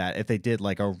flock to that if they did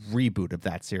like a reboot of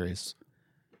that series.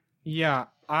 Yeah,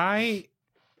 I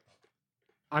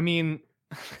mean,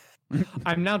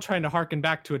 I'm now trying to harken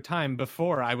back to a time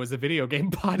before I was a video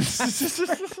game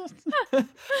podcaster.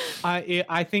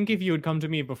 I think if you had come to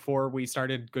me before we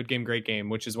started Good Game, Great Game,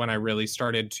 which is when I really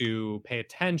started to pay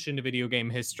attention to video game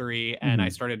history and I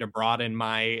started to broaden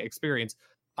my experience,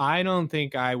 I don't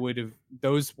think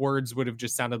those words would have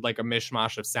just sounded like a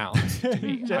mishmash of sounds to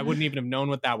me. I wouldn't even have known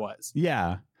what that was.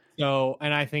 Yeah. So,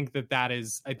 and I think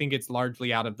I think it's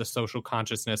largely out of the social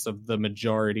consciousness of the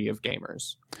majority of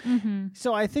gamers.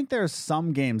 So I think there's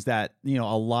some games that, a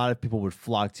lot of people would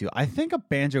flock to. I think of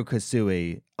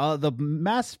Banjo-Kazooie, the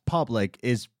mass public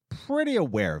is pretty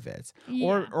aware of it.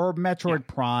 Yeah. Or Metroid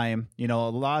Prime, a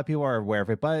lot of people are aware of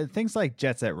it, but things like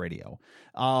Jet Set Radio,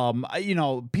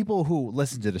 people who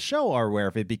listen to the show are aware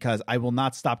of it because I will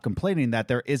not stop complaining that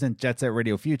there isn't Jet Set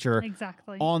Radio Future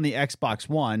on the Xbox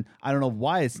One. I don't know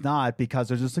why it's not, because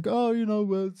they're just like, oh,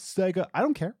 Sega. I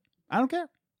don't care.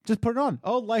 Just put it on.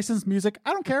 Oh, licensed music.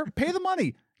 I don't care. Pay the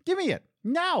money. Give me it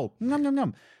now. Nom, nom,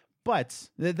 nom. But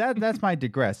that's my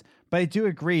digress. But I do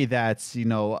agree that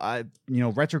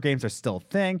retro games are still a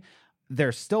thing.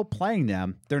 They're still playing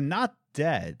them. They're not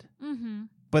dead,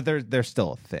 but they're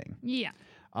still a thing. Yeah.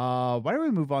 Why don't we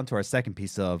move on to our second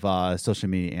piece of social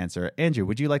media answer? Andrew,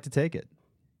 would you like to take it?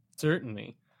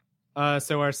 Certainly.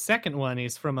 So our second one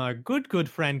is from our good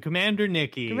friend Commander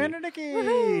Nikki.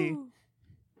 Woohoo!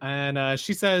 And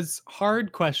she says,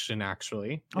 hard question,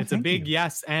 actually. It's a big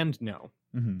yes and no.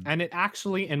 And it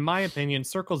actually, in my opinion,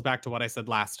 circles back to what I said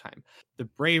last time. The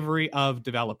bravery of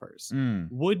developers.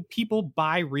 Would people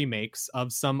buy remakes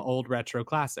of some old retro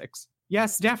classics?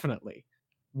 Yes, definitely.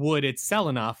 Would it sell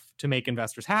enough to make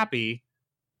investors happy?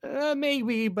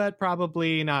 Maybe, but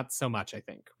probably not so much, I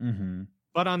think.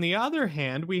 But on the other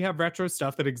hand, we have retro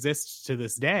stuff that exists to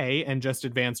this day and just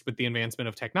advanced with the advancement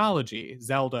of technology.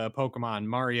 Zelda, Pokemon,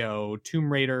 Mario,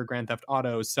 Tomb Raider, Grand Theft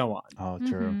Auto, so on. Oh,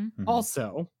 true. Mhm. Mhm.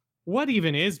 Also, what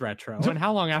even is retro? And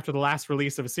how long after the last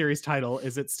release of a series title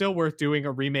is it still worth doing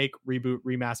a remake, reboot,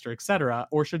 remaster, etc.?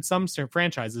 Or should some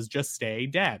franchises just stay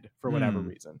dead for whatever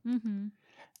reason? Mm-hmm.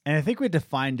 And I think we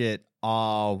defined it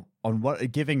on what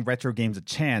giving retro games a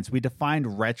chance. We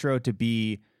defined retro to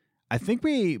be, I think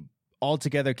we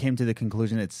altogether came to the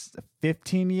conclusion it's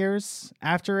 15 years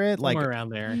after it. Somewhere around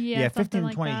there. Yeah, 15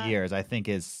 like 20 that. years, I think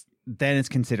then it's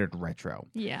considered retro.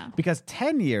 Yeah. Because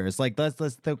 10 years, like let's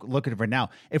look at it for now.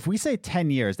 If we say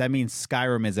 10 years, that means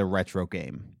Skyrim is a retro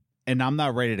game. And I'm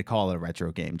not ready to call it a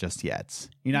retro game just yet.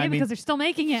 You know what I mean? Because they're still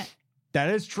making it. That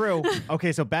is true.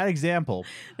 Okay, so bad example.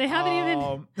 They haven't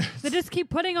even. They just keep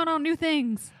putting on new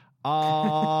things.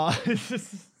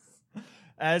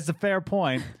 As a fair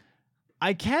point.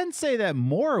 I can say that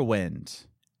Morrowind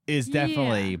is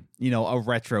definitely, a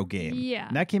retro game. Yeah.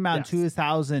 And that came out Yes. in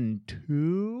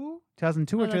 2002?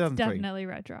 2002 or Oh, that's 2003? definitely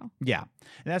retro. Yeah. And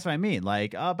that's what I mean.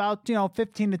 Like about,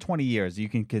 15 to 20 years, you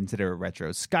can consider it retro.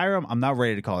 Skyrim, I'm not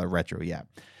ready to call it retro yet.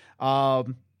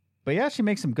 But yeah, she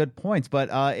makes some good points. But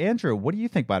Andrew, what do you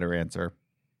think about her answer?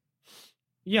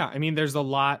 Yeah, I mean, there's a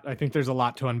lot. I think there's a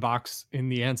lot to unbox in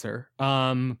the answer.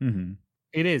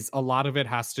 It is. A lot of it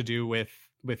has to do with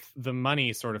the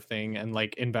money sort of thing, and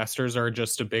like investors are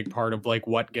just a big part of like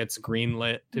what gets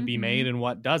greenlit to be made and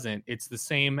what doesn't. It's the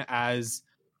same as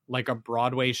like a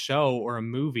Broadway show or a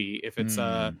movie. If it's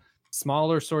a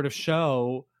smaller sort of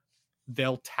show,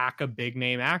 they'll tack a big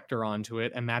name actor onto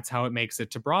it, and that's how it makes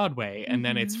it to Broadway. And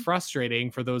then it's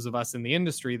frustrating for those of us in the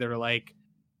industry that are like,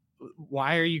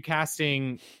 why are you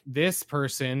casting this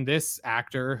person, this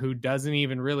actor who doesn't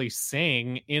even really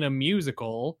sing in a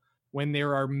musical when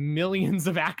there are millions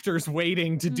of actors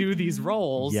waiting to do these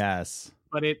roles? Yes.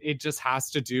 But it just has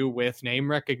to do with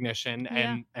name recognition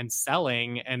and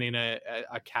selling. And in a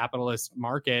capitalist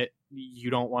market, you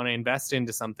don't want to invest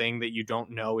into something that you don't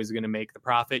know is going to make the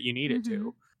profit you need it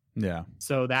to. Yeah.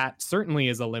 So that certainly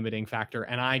is a limiting factor.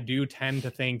 And I do tend to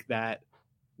think that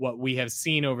what we have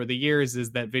seen over the years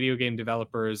is that video game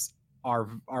developers are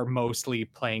mostly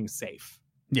playing safe.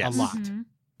 Yes. A lot.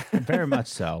 Very much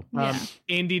so. Yeah.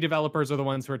 Indie developers are the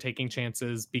ones who are taking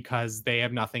chances because they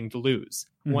have nothing to lose.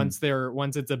 Once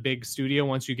it's a big studio,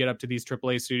 once you get up to these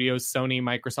AAA studios, Sony,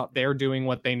 Microsoft, they're doing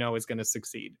what they know is going to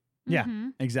succeed. Yeah,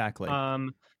 exactly.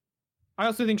 I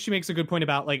also think she makes a good point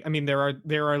about like, I mean, there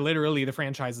are literally the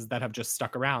franchises that have just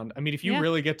stuck around. I mean, if you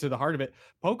really get to the heart of it,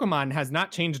 Pokemon has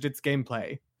not changed its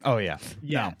gameplay Oh yeah.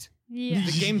 yet. Yeah.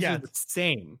 The games Yeah. are the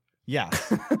same. Yeah.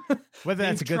 Whether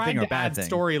that's a good thing or a bad thing.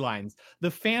 Storylines.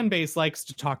 The fan base likes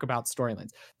to talk about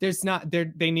storylines.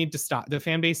 They need to stop. The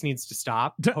fan base needs to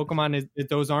stop. Pokemon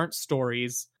those aren't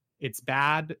stories. It's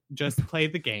bad. Just play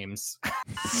the games.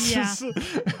 Yeah.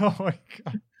 Oh my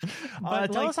god.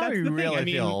 But, tell like, us how that's you the thing. really I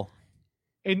mean, feel.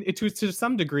 And to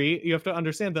some degree, you have to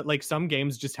understand that like some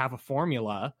games just have a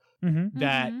formula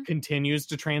that continues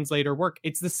to translate or work.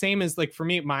 It's the same as like for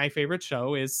me, my favorite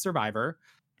show is Survivor.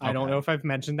 I don't know if I've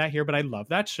mentioned that here, but I love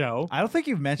that show. I don't think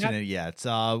you've mentioned it yet.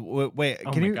 Wait,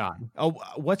 Oh can my you? God. Oh,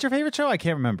 what's your favorite show? I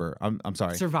can't remember. I'm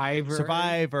sorry.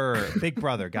 Survivor. Big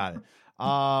Brother. Got it.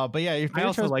 But yeah, your favorite I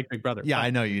also show. like Big Brother. Yeah, but, I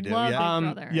know you do. Love Yeah.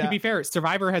 Big Brother. yeah. To be fair,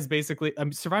 Survivor has basically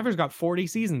Survivor's got 40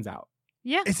 seasons out.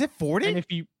 Yeah. Is it 40? And if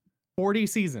you 40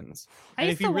 seasons. I And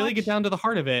used if you to really get watch- down to the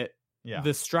heart of it, Yeah.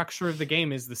 the structure of the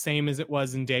game is the same as it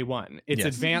was in day one. It's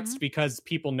Yes. advanced because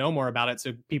people know more about it,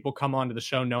 so people come onto the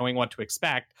show knowing what to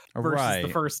expect. Versus Right. the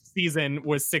first season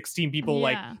was 16 people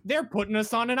like, Yeah. they're putting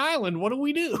us on an island. What do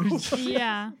we do?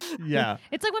 Yeah. Yeah.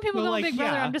 It's like when people But, go on like, Big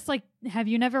Brother. yeah. I'm just like, have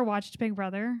you never watched Big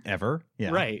Brother? Ever?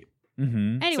 Yeah. Right.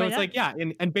 Mm-hmm. Anyway, So it's like, yeah,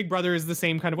 and Big Brother is the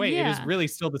same kind of way. It is Yeah. really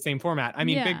still the same format. I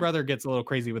mean, Yeah. Big Brother gets a little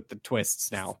crazy with the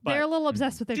twists now, they're a but little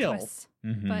obsessed with their still. twists.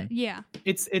 Mm-hmm. But yeah.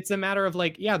 it's a matter of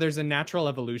like, yeah, there's a natural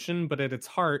evolution, but at its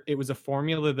heart, it was a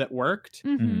formula that worked.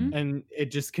 Mm-hmm. And it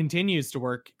just continues to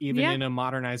work even Yeah. in a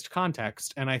modernized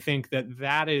context. And I think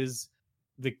that is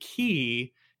the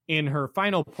key in her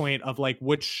final point of like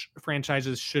which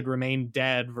franchises should remain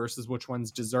dead versus which ones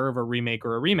deserve a remake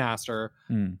or a remaster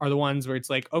are the ones where it's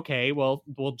like, okay, well,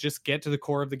 we'll just get to the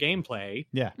core of the gameplay.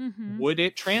 Mm-hmm. Would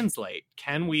it translate?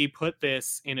 Can we put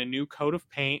this in a new coat of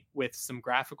paint with some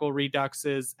graphical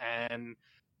reduxes and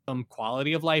some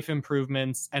quality of life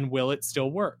improvements, and will it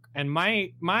still work? And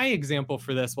my example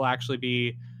for this will actually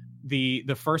be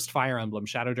the first Fire Emblem,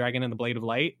 Shadow Dragon and the Blade of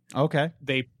Light. Okay.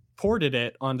 They ported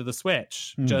it onto the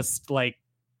Switch, just like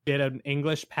did an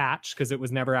English patch because it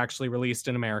was never actually released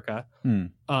in America.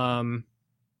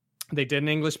 They did an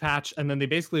English patch, and then they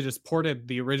basically just ported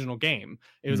the original game.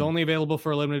 It was only available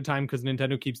for a limited time because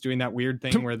Nintendo keeps doing that weird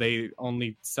thing where they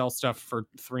only sell stuff for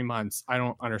 3 months. I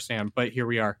don't understand, but here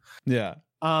we are. Yeah.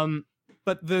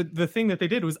 But the thing that they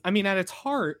did was, I mean, at its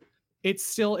heart,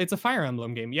 it's a Fire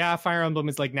Emblem game. Yeah, Fire Emblem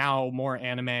is like now more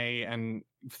anime, and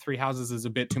Three Houses is a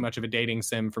bit too much of a dating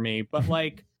sim for me. But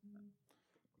like,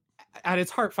 at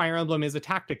its heart, Fire Emblem is a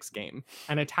tactics game,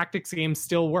 and a tactics game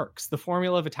still works. The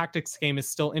formula of a tactics game is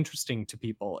still interesting to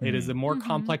people. It is a more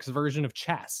complex version of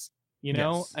chess, you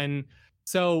know? Yes. And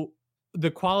so the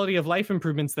quality of life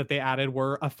improvements that they added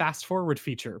were a fast forward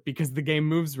feature because the game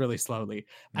moves really slowly,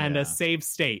 and a save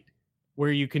state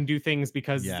where you can do things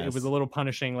because it was a little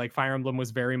punishing. Like Fire Emblem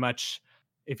was very much,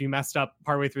 if you messed up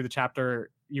partway through the chapter,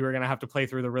 you were going to have to play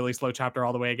through the really slow chapter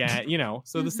all the way again, you know?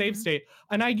 So the save state,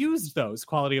 and I used those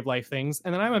quality of life things.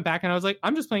 And then I went back and I was like,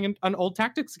 I'm just playing an old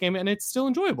tactics game and it's still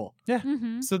enjoyable. Yeah.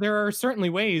 So there are certainly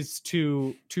ways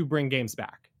to bring games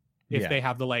back if they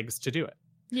have the legs to do it.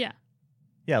 Yeah.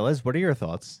 Yeah, Liz, what are your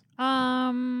thoughts? I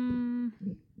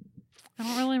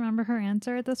don't really remember her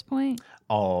answer at this point.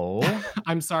 Oh.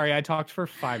 I'm sorry, I talked for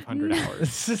 500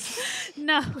 hours.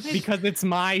 No. Because it's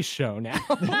my show now.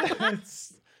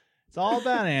 It's all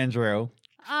about Andrew.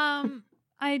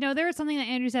 I know there was something that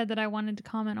Andrew said that I wanted to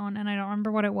comment on, and I don't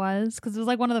remember what it was because it was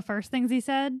like one of the first things he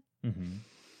said.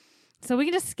 So we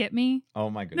can just skip me. Oh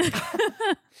my goodness.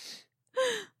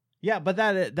 Yeah, but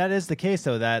that is the case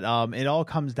though. That it all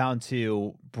comes down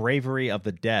to bravery of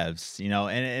the devs, you know,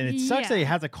 and it sucks that you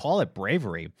have to call it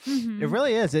bravery. It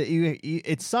really is.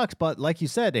 It sucks, but like you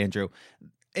said, Andrew,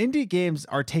 indie games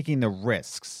are taking the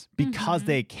risks because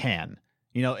they can.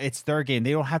 You know, it's their game.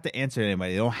 They don't have to answer to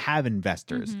anybody. They don't have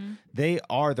investors. They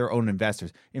are their own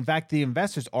investors. In fact, the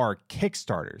investors are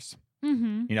Kickstarters.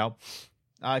 You know,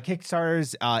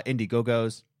 Kickstarters,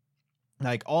 Indiegogos,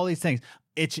 like all these things.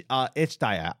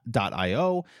 Itch.io,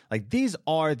 like these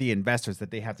are the investors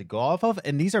that they have to go off of,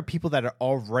 and these are people that are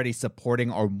already supporting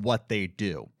on what they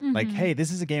do. Like, hey, this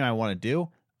is a game I want to do.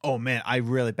 Oh man, I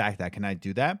really back that. Can I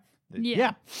do that?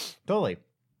 Yeah, totally.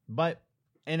 But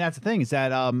and that's the thing is that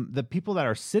the people that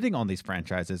are sitting on these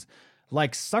franchises,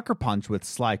 like Sucker Punch with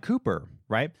Sly Cooper,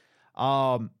 right?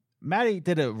 Maddie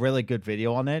did a really good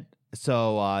video on it,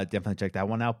 so definitely check that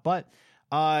one out. But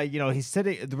you know,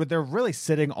 they're really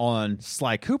sitting on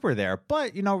Sly Cooper there,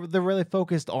 but you know, they're really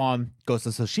focused on Ghost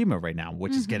of Tsushima right now,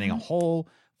 which is getting a whole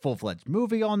full-fledged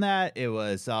movie on that. It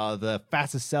was the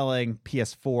fastest selling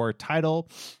PS4 title,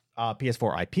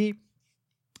 PS4 IP.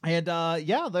 And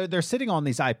yeah, they're sitting on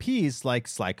these IPs like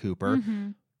Sly Cooper,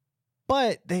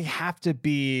 but they have to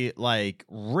be like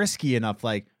risky enough.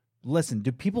 Like, listen,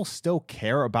 do people still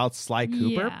care about Sly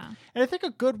Cooper? Yeah. And I think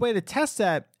a good way to test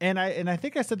that, and I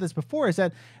think I said this before, is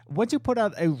that once you put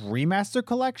out a remaster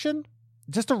collection,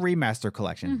 just a remaster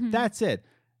collection, that's it.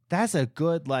 That's a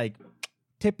good like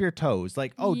tip your toes.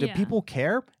 Like, oh, do people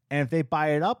care? And if they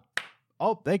buy it up,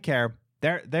 oh, they care.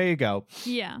 There you go.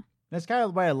 Yeah. That's kind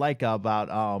of what I like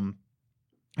about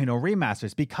you know,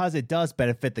 remasters, because it does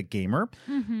benefit the gamer.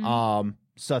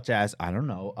 Such as, I don't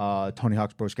know, Tony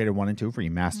Hawk's Pro Skater 1 and 2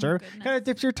 remaster. Kind of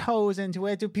dips your toes into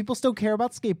it. Do people still care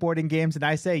about skateboarding games? And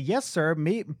I say, yes, sir.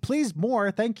 Please more.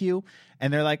 Thank you.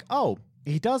 And they're like, oh,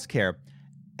 he does care.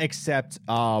 Except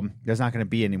there's not going to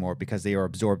be anymore because they are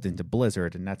absorbed into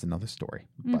Blizzard, and that's another story.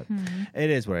 But it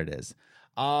is what it is.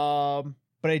 But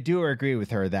I do agree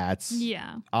with her that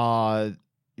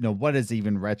you know, what is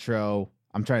even retro?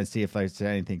 I'm trying to see if there's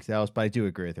anything else, but I do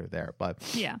agree with her there. But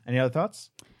yeah. Any other thoughts?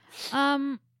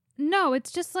 No,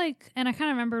 it's just like, and I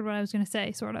kind of remembered what I was going to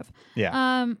say, sort of.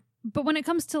 Yeah. But when it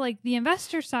comes to like the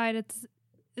investor side,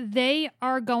 they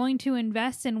are going to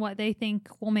invest in what they think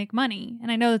will make money.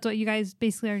 And I know that's what you guys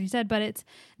basically already said, but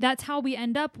that's how we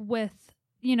end up with,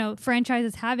 you know,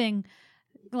 franchises having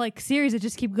like series that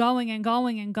just keep going and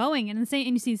going and going. And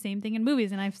you see the same thing in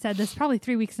movies. And I've said this probably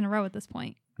 3 weeks in a row at this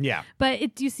point. Yeah.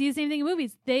 But you see the same thing in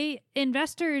movies.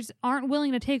 Investors aren't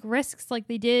willing to take risks like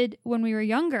they did when we were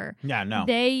younger. Yeah, no.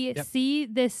 They see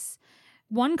this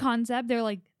one concept. They're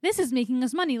like, this is making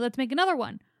us money. Let's make another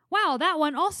one. Wow, that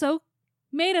one also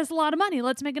made us a lot of money.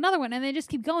 Let's make another one. And they just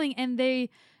keep going, and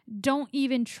they don't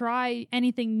even try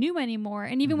anything new anymore.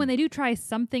 And even when they do try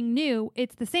something new,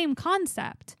 it's the same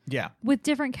concept. Yeah. With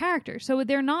different characters. So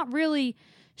they're not really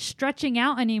stretching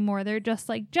out anymore. They're just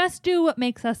like, just do what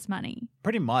makes us money.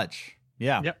 Pretty much.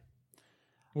 Yeah. Yep.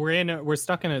 We're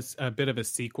stuck in a bit of a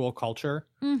sequel culture.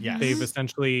 Yes. They've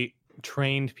essentially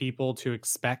trained people to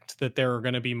expect that there are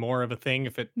going to be more of a thing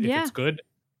if it's good.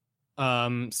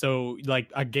 So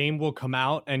like a game will come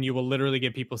out and you will literally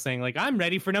get people saying like, I'm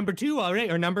ready for number 2 already,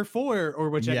 or number 4, or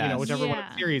whichever, Yes. whichever one of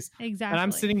the series. Exactly. And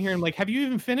I'm sitting here and like, have you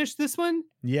even finished this one?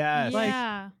 Yes.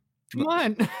 Yeah. Come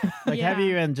on. Like, have Yeah.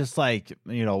 you even just like,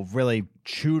 really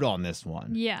chewed on this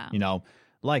one? Yeah.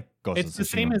 Like Ghost of It's the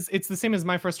same Tsushima. as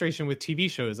my frustration with TV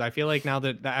shows. I feel like now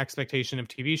that the expectation of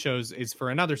TV shows is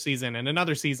for another season and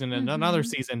another season and another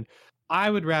season, I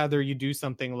would rather you do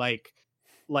something like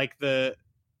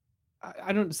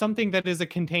something that is a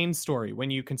contained story. When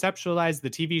you conceptualize the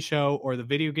TV show or the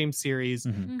video game series,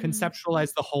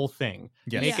 conceptualize the whole thing.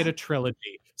 Yes. Make it a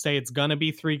trilogy. Say it's gonna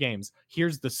be 3 games.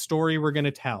 Here's the story we're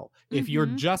gonna tell. If you're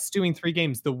just doing 3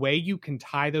 games, the way you can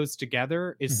tie those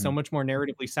together is so much more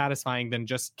narratively satisfying than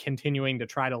just continuing to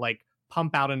try to like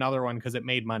pump out another one because it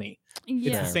made money. It's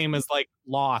Yeah. the same as like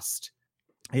Lost.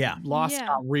 Yeah. Lost Yeah.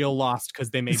 got real lost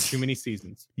because they made too many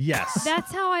seasons. Yes.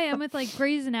 That's how I am with like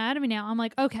Grey's Anatomy now. I'm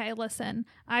like, okay, listen,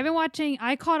 I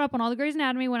caught up on all the Grey's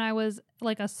Anatomy when I was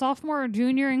like a sophomore or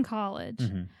junior in college.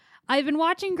 I've been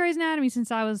watching Grey's Anatomy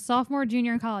since I was sophomore or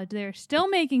junior in college. They're still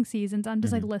making seasons. I'm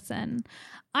just like, listen,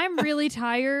 I'm really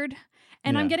tired.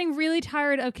 And I'm Yeah. getting really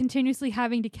tired of continuously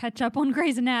having to catch up on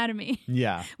Grey's Anatomy.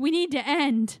 Yeah. We need to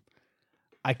end.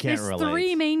 I can't There's relate.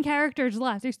 3 main characters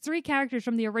left. There's 3 characters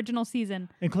from the original season.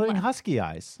 Including Husky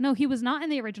Eyes. No, he was not in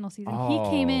the original season. He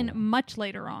came in Oh. much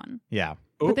later on. Yeah.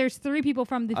 But there's 3 people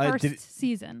from the first did-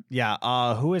 season.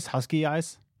 Yeah. Who is Husky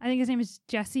Eyes? I think his name is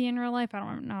Jesse in real life. I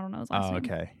don't know his last Oh, name.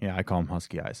 okay. Yeah, I call him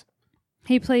Husky Eyes.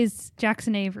 He plays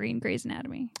Jackson Avery in Grey's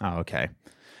Anatomy. Oh, okay.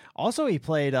 Also, he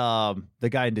played the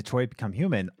guy in Detroit Become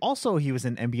Human. Also, he was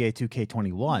in NBA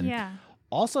 2K21. Yeah.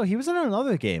 Also, he was in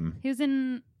another game. He was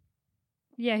in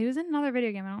another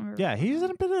video game. I don't remember. Yeah, he's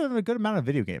in a good amount of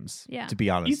video games. Yeah. To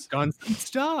be honest. He's done some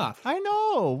stuff. I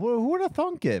know. Who would have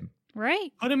thunk it?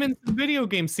 Right? Put him in some video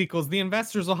game sequels. The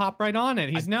investors will hop right on it.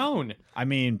 He's known. I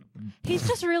mean, He's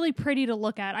just really pretty to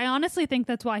look at. I honestly think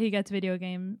that's why he gets video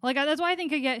game. Like that's why I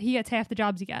think he gets half the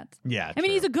jobs he gets. yeah. I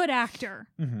mean, he's a good actor,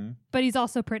 but he's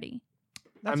also pretty.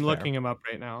 I'm looking him up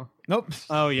right now. Nope.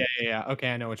 Oh, yeah. Okay,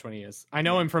 I know which one he is. I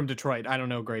know him from Detroit. I don't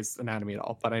know Grey's Anatomy at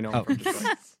all, but I know him from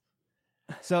Detroit.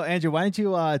 So, Andrew, why don't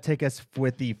you take us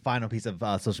with the final piece of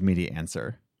social media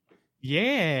answer?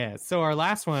 Yeah. So our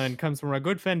last one comes from our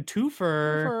good friend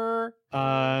Twofer.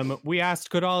 We asked,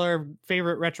 could all our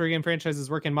favorite retro game franchises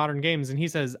work in modern games? And he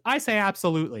says, I say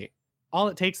absolutely. All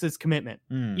it takes is commitment,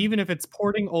 even if it's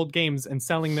porting old games and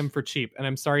selling them for cheap. And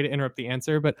I'm sorry to interrupt the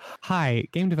answer, but hi,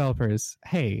 game developers.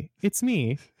 Hey, it's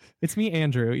me. It's me,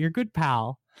 Andrew, your good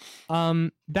pal.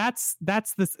 That's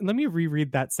this. Let me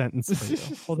reread that sentence for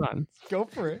you. Hold on. Go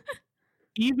for it.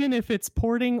 Even if it's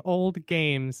porting old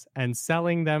games and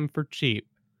selling them for cheap.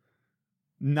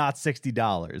 Not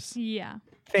 $60. Yeah.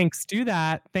 Thanks, do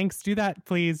that,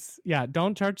 please. Yeah,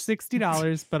 don't charge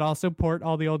 $60, but also port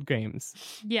all the old games.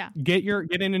 Yeah. Get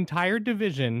an entire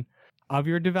division of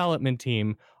your development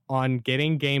team on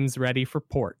getting games ready for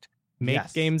port. Make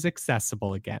Yes. games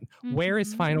accessible again. Where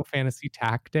is Final Fantasy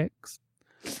Tactics?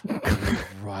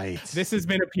 Right. This has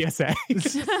been a PSA.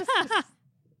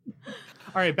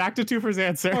 All right, back to Twofer's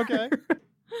answer. Okay.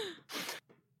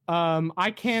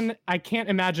 I can't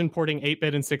imagine porting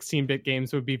 8-bit and 16-bit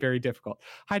games would be very difficult.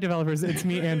 Hi developers, it's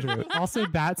me, Andrew. Also,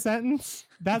 that sentence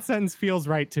feels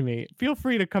right to me. Feel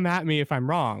free to come at me if I'm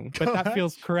wrong, but that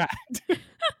feels correct.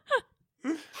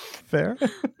 Fair.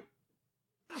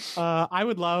 I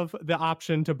would love the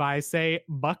option to buy, say,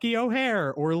 Bucky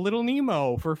O'Hare or Little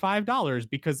Nemo for $5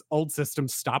 because old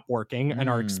systems stop working and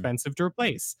are expensive to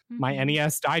replace. My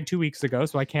NES died 2 weeks ago,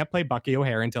 so I can't play Bucky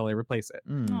O'Hare until I replace it.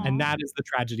 And that is the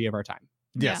tragedy of our time.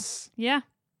 Yes. Yeah.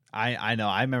 I know.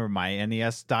 I remember my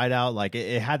NES died out. Like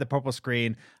it had the purple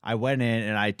screen. I went in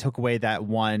and I took away that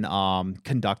one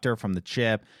conductor from the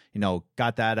chip,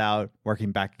 got that out,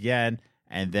 working back again.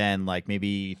 And then like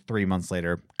maybe 3 months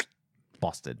later,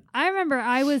 busted. I remember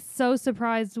I was so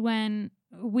surprised when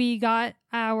we got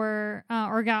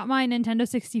got my Nintendo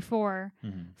 64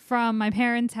 from my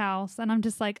parents' house. And I'm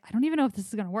just like, I don't even know if this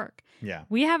is going to work. Yeah.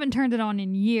 We haven't turned it on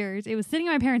in years. It was sitting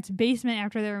in my parents' basement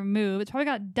after they were moved. It's probably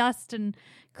got dust and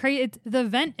crazy. The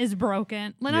vent is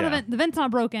broken. Well, not Yeah. the vent. The vent's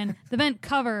not broken. The vent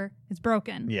cover is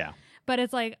broken. Yeah. But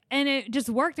it's like, and it just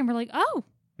worked. And we're like, oh,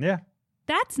 Yeah.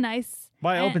 that's nice.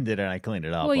 Well, I And- opened it and I cleaned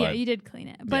it up. Well, but yeah, you did clean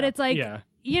it. But Yeah. it's like, Yeah.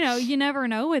 you never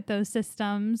know with those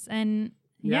systems. And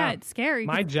yeah, Yeah. it's scary.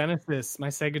 My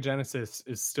Sega Genesis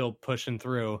is still pushing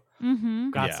through.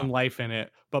 Mm-hmm. Got Yeah. some life in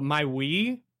it. But my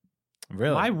Wii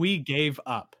Really? gave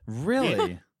up.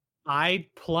 Really? I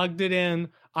plugged it in.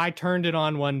 I turned it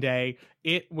on one day.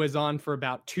 It was on for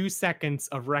about 2 seconds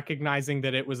of recognizing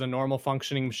that it was a normal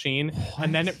functioning machine.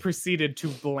 And then it proceeded to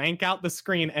blank out the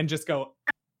screen and just go.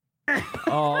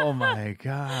 Oh my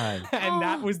god. And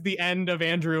that was the end of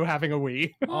Andrew having a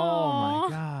Wii. Oh my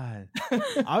god.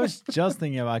 I was just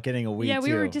thinking about getting a Wii Yeah, we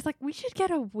too, were just like, we should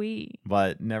get a Wii.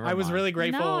 but never I was mind. really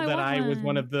grateful No, I that I was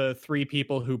one wasn't. of the 3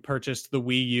 people who purchased the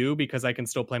Wii U because I can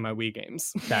still play my Wii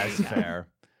games. That's fair.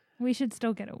 We should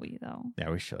still get a Wii though.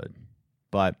 Yeah, we should.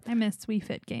 But I miss Wii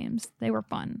Fit games. They were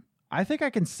fun. I think I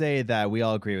can say that we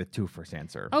all agree with two first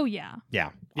answer. Oh yeah.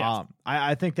 Yeah. Yes.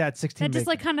 I think that 16 That just bit-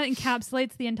 like kind of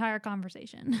encapsulates the entire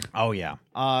conversation. Oh yeah.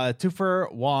 2 for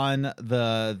 1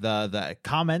 the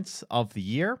comments of the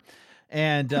year.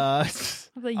 And Of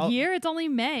the Oh. year, it's only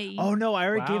May. oh no, I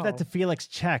already gave that Wow. to Felix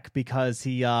Check because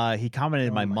he commented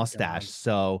Oh my my mustache. God.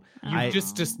 So You I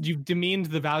you've demeaned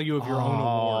the value of your own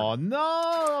Oh award.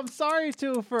 no, I'm sorry,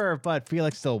 Twofer, but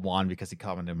Felix still won because he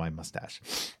commented my mustache.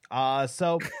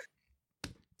 So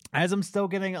as I'm still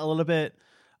getting a little bit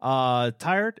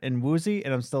tired and woozy,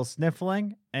 and I'm still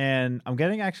sniffling, and I'm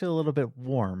getting actually a little bit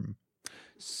warm.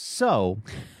 So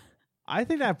I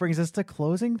think that brings us to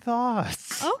closing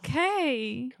thoughts.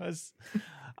 Okay. Because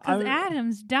Because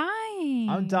Adam's dying.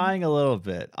 I'm dying a little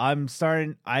bit.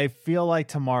 I feel like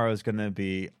tomorrow is gonna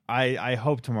be. I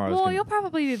hope tomorrow's. Well, gonna, you'll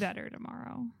probably be better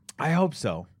tomorrow. I hope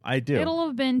so. I do. It'll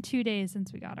have been 2 days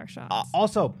since we got our shots.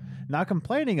 Also, not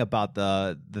complaining about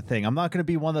the thing. I'm not going to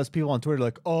be one of those people on Twitter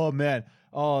like, oh man,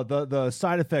 oh the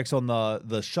side effects on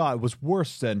the shot was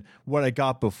worse than what I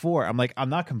got before. I'm like, I'm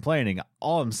not complaining.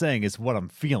 All I'm saying is what I'm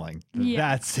feeling. Yeah.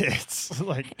 That's it.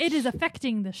 Like, It is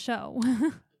affecting the show.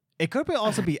 it could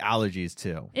also be allergies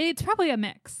too. It's probably a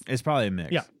mix. It's probably a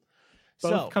mix. Yeah.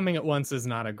 Both So coming at once is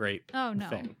not a great Oh, no.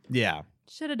 thing. yeah.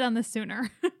 Should have done this sooner.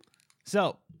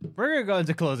 So we're gonna go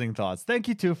into closing thoughts. Thank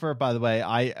you too for, by the way.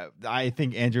 I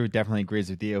think Andrew definitely agrees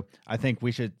with you. I think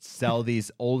we should sell these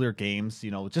older games,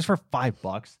 just for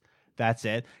 $5. That's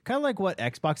it. Kind of like what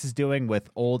Xbox is doing with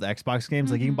old Xbox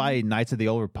games. Like you can buy Knights of the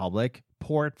Old Republic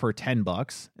port for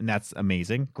 $10, and that's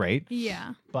amazing. Great.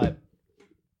 Yeah. But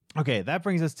okay, that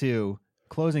brings us to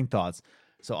closing thoughts.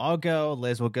 So I'll go,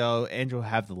 Liz will go, Andrew will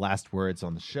have the last words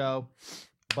on the show.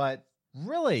 But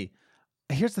really,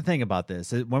 here's the thing about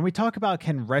this. When we talk about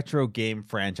can retro game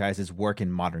franchises work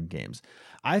in modern games,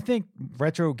 I think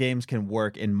retro games can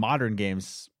work in modern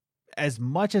games as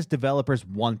much as developers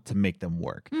want to make them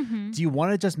work. Mm-hmm. Do you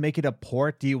want to just make it a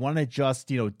port? Do you want to just,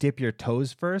 dip your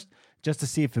toes first just to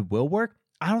see if it will work?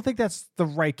 I don't think that's the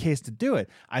right case to do it.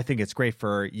 I think it's great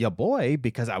for ya boy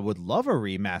because I would love a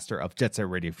remaster of Jet Set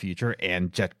Radio Future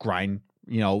and Jet Grind,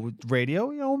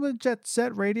 Radio, Jet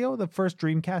Set Radio, the first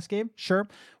Dreamcast game. Sure,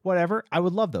 whatever. I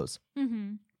would love those.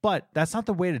 Mm-hmm. But that's not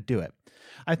the way to do it.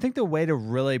 I think the way to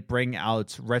really bring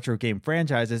out retro game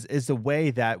franchises is the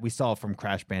way that we saw from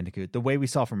Crash Bandicoot, the way we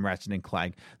saw from Ratchet and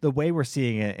Clank, the way we're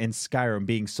seeing it in Skyrim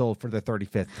being sold for the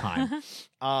 35th time.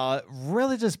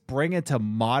 Really just bring it to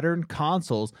modern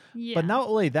consoles. Yeah. But not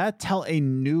only that, tell a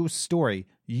new story.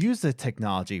 Use the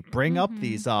technology. Bring up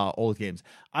these old games.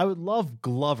 I would love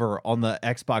Glover on the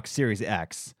Xbox Series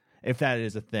X, if that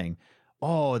is a thing.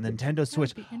 Oh, Nintendo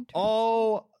Switch. be interesting.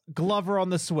 Oh, Glover on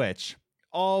the Switch.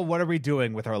 Oh, what are we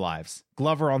doing with our lives?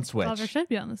 Glover on Switch. Glover should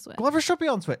be on the Switch. Glover should be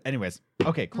on Switch. Anyways,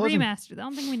 okay, closing Remastered. I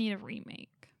don't think we need a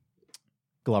remake.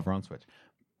 Glover on Switch.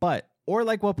 Or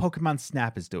like what Pokemon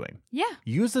Snap is doing. Yeah.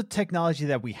 Use the technology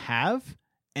that we have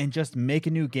and just make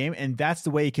a new game, and that's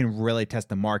the way you can really test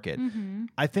the market. Mm-hmm.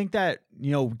 I think that,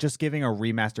 just giving a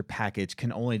remaster package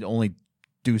can only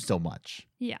do so much.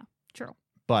 Yeah. True.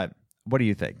 But what do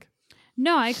you think?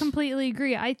 No, I completely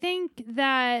agree. I think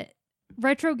that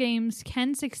retro games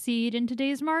can succeed in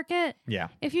today's market Yeah.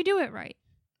 if you do it right.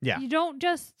 Yeah. You don't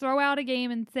just throw out a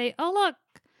game and say, oh, look,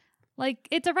 like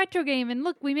it's a retro game and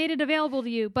look, we made it available to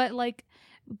you. But like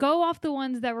go off the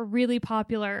ones that were really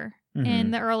popular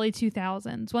in the early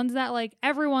 2000s, ones that like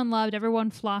everyone loved, everyone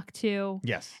flocked to,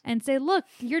 Yes. and say, look,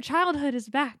 your childhood is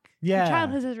back. Yeah. Your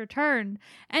childhood has returned.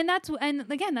 And that's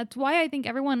why I think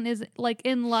everyone is like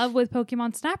in love with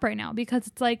Pokemon Snap right now, because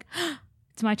it's like,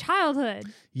 it's my childhood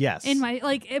Yes. in my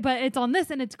but it's on this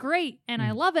and it's great and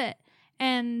I love it.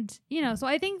 And, so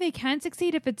I think they can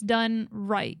succeed if it's done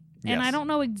right. And Yes. I don't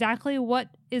know exactly what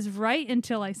is right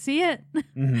until I see it.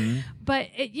 Mm-hmm.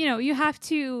 But, you have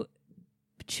to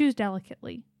choose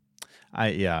delicately.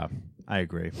 I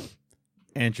agree.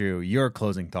 Andrew, your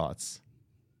closing thoughts.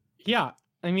 Yeah,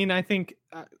 I mean, I think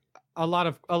a lot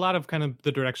of kind of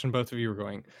the direction both of you were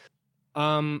going.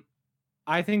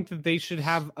 I think that they should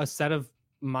have a set of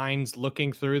minds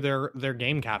looking through their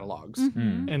game catalogs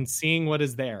Mhm. and seeing what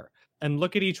is there and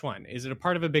look at each one. Is it a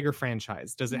part of a bigger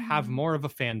franchise? Does it have Mhm. more of a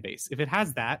fan base? If it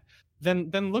has that,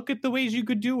 then look at the ways you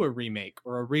could do a remake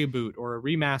or a reboot or a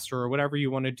remaster or whatever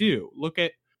you want to do. Look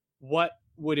at what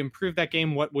would improve that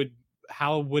game,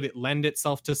 how would it lend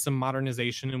itself to some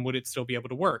modernization, and would it still be able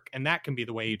to work? And that can be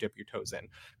the way you dip your toes in.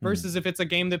 Versus if it's a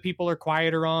game that people are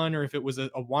quieter on, or if it was a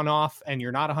one-off and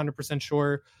you're not 100%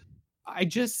 sure, I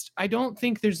don't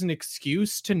think there's an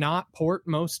excuse to not port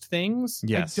most things.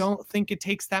 Yes. I don't think it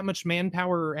takes that much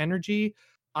manpower or energy.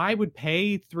 I would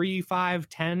pay 3, 5,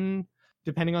 10,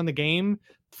 depending on the game,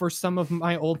 for some of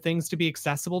my old things to be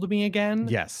accessible to me again.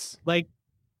 Yes. Like,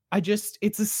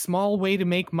 it's a small way to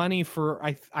make money for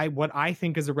what I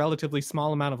think is a relatively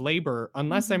small amount of labor,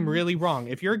 unless I'm really wrong.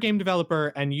 If you're a game developer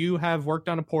and you have worked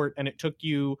on a port and it took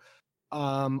you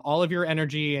all of your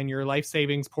energy and your life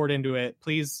savings poured into it,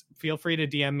 please feel free to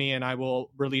DM me and I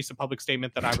will release a public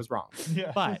statement that I was wrong.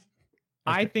 Yeah. But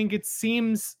I think it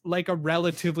seems like a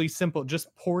relatively simple,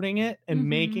 just porting it and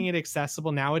making it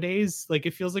accessible nowadays. Like,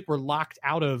 it feels like we're locked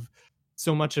out of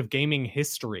so much of gaming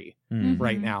history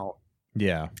right now.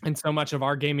 Yeah. And so much of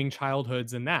our gaming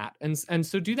childhoods and that. And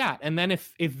so do that. And then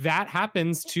if that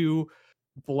happens to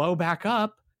blow back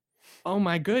up, oh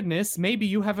my goodness, maybe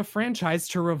you have a franchise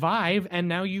to revive, and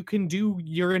now you can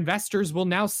your investors will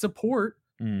now support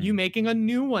you making a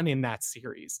new one in that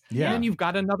series. Yeah. And then you've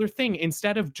got another thing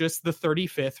instead of just the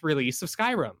 35th release of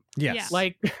Skyrim. Yes. Yeah.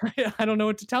 Like, I don't know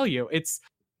what to tell you. It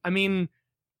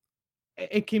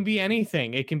can be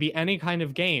anything. It can be any kind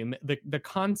of game. The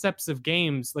concepts of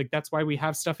games, like, that's why we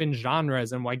have stuff in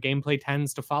genres and why gameplay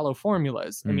tends to follow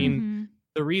formulas. I mean,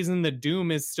 the reason that Doom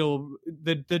is still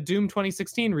the Doom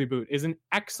 2016 reboot is an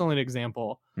excellent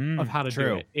example of how to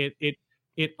do it.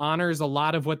 It honors a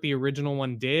lot of what the original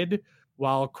one did,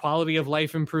 while quality of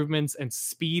life improvements and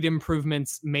speed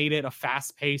improvements made it a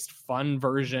fast-paced, fun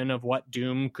version of what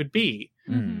Doom could be.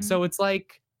 So it's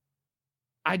like,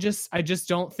 I just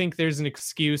don't think there's an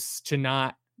excuse to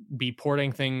not be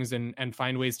porting things and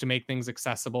find ways to make things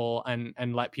accessible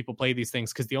and let people play these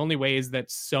things, because the only ways that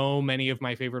so many of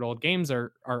my favorite old games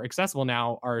are accessible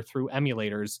now are through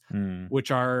emulators,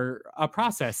 which are a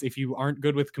process. If you aren't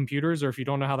good with computers or if you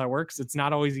don't know how that works, it's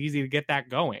not always easy to get that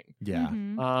going. Yeah.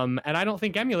 And I don't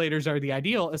think emulators are the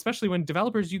ideal, especially when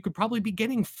developers, you could probably be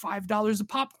getting $5 a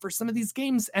pop for some of these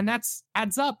games, and that's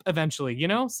adds up eventually,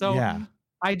 So Yeah.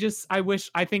 I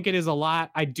think it is a lot.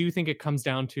 I do think it comes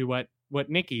down to what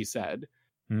Nikki said.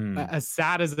 As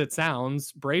sad as it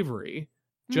sounds, bravery.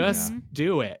 Just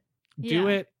do it. Do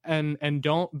it, and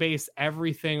don't base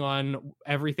everything on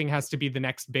everything has to be the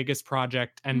next biggest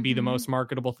project and be the most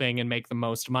marketable thing and make the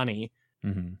most money.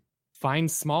 Find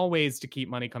small ways to keep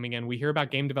money coming in. We hear about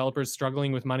game developers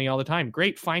struggling with money all the time.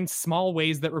 Great. Find small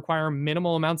ways that require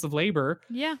minimal amounts of labor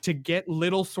to get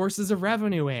little sources of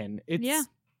revenue in.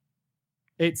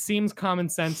 It seems common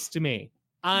sense to me.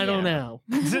 I don't know.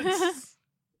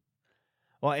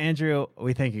 Well, Andrew,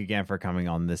 we thank you again for coming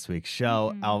on this week's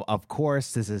show. Of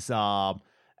course, this is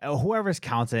whoever's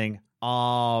counting.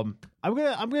 I'm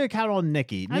gonna count on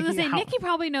Nikki. I was gonna say Nikki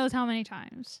probably knows how many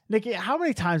times. Nikki, how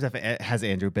many times has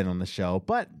Andrew been on the show?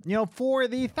 But for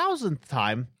the 1,000th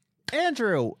time,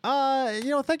 Andrew,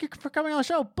 thank you for coming on the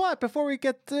show. But before we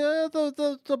get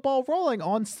the ball rolling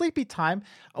on Sleepy Time,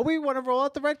 we want to roll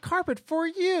out the red carpet for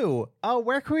you.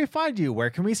 Where can we find you? Where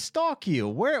can we stalk you?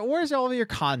 Where's all of your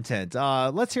content?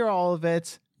 Let's hear all of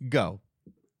it. Go.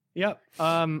 Yep.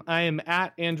 I am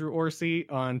at Andrew Orsi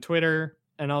on Twitter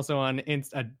and also on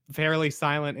a fairly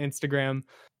silent Instagram.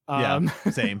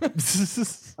 Same.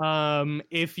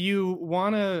 If you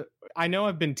want to, I know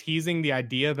I've been teasing the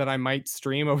idea that I might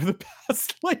stream over the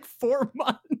past 4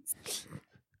 months,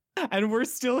 and we're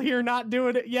still here not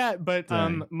doing it yet. But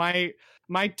my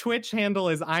Twitch handle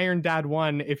is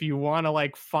IronDad1. If you want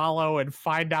to follow and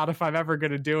find out if I'm ever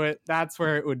going to do it, that's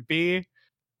where it would be.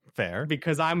 Fair,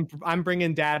 because I'm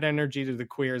bringing dad energy to the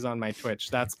queers on my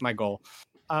Twitch. That's my goal.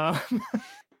 And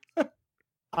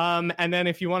then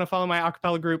if you want to follow my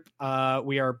acapella group,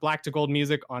 we are Black to Gold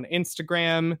Music on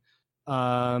Instagram.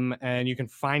 And you can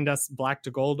find us Black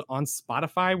to Gold on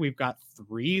Spotify. We've got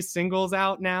 3 singles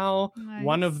out now. Nice.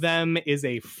 One of them is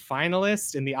a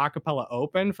finalist in the Acapella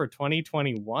Open for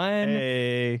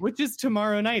 2021, which is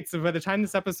tomorrow night. So by the time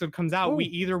this episode comes out, we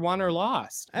either won or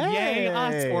lost. Hey. Yay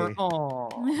us or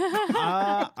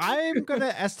aw. I'm going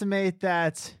to estimate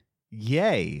that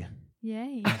yay.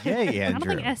 Yay. Yay, Andrew. I don't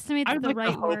think estimate's I'd the like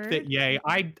right to hope word. that yay.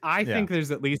 I think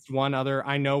there's at least one other.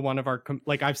 I know one of our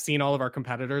I've seen all of our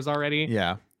competitors already.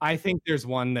 Yeah. I think there's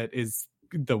one that is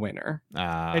the winner.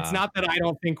 It's not that I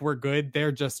don't think we're good.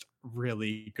 They're just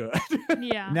really good.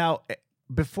 Yeah. Now,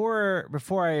 before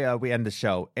we end the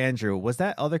show, Andrew, was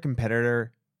that other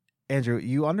competitor? Andrew,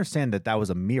 you understand that was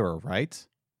a mirror, right?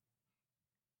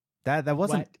 That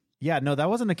wasn't. What? Yeah, no, that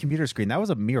wasn't a computer screen. That was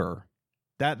a mirror.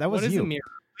 That was What is you. a mirror?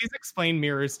 Please explain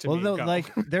mirrors to Well, me. no, Go.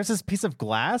 like there's this piece of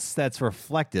glass that's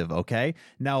reflective. Okay,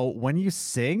 now when you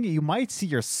sing, you might see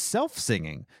yourself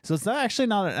singing, so it's actually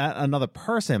not another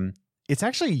person. It's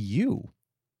actually you.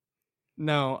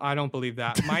 No, I don't believe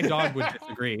that. My dog would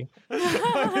disagree.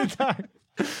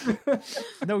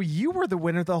 No, you were the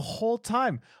winner the whole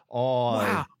time. Oh,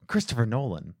 Wow. Christopher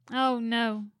Nolan. Oh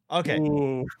no. Okay.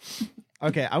 Ooh.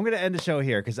 Okay, I'm going to end the show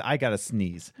here because I got to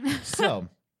sneeze. So,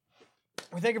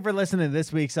 we thank you for listening to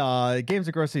this week's Games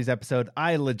and Groceries episode.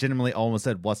 I legitimately almost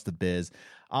said, what's the biz?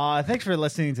 Thanks for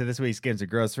listening to this week's Games and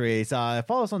Groceries.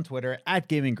 Follow us on Twitter at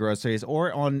Gaming Groceries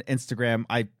or on Instagram.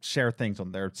 I share things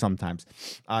on there sometimes.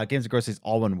 Games and Groceries,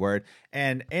 all one word.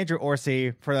 And Andrew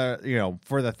Orsi, for the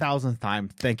 1,000th time,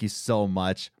 thank you so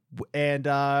much. And,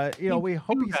 we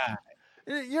hope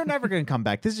you're never going to come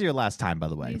back. This is your last time, by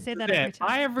the way. You say that every time.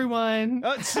 Bye, everyone.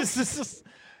 I'm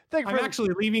actually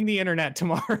leaving the internet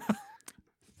tomorrow.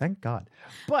 Thank God.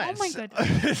 But Oh my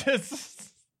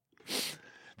goodness.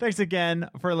 thanks again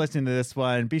for listening to this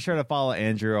one. Be sure to follow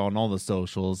Andrew on all the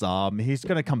socials. He's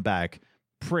going to come back.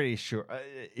 Pretty sure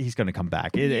he's going to come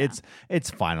back.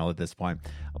 It's final at this point.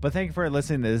 But thank you for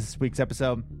listening to this week's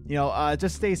episode.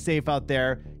 Just stay safe out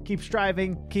there. Keep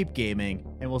striving, keep gaming,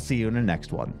 and we'll see you in the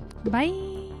next one. Bye.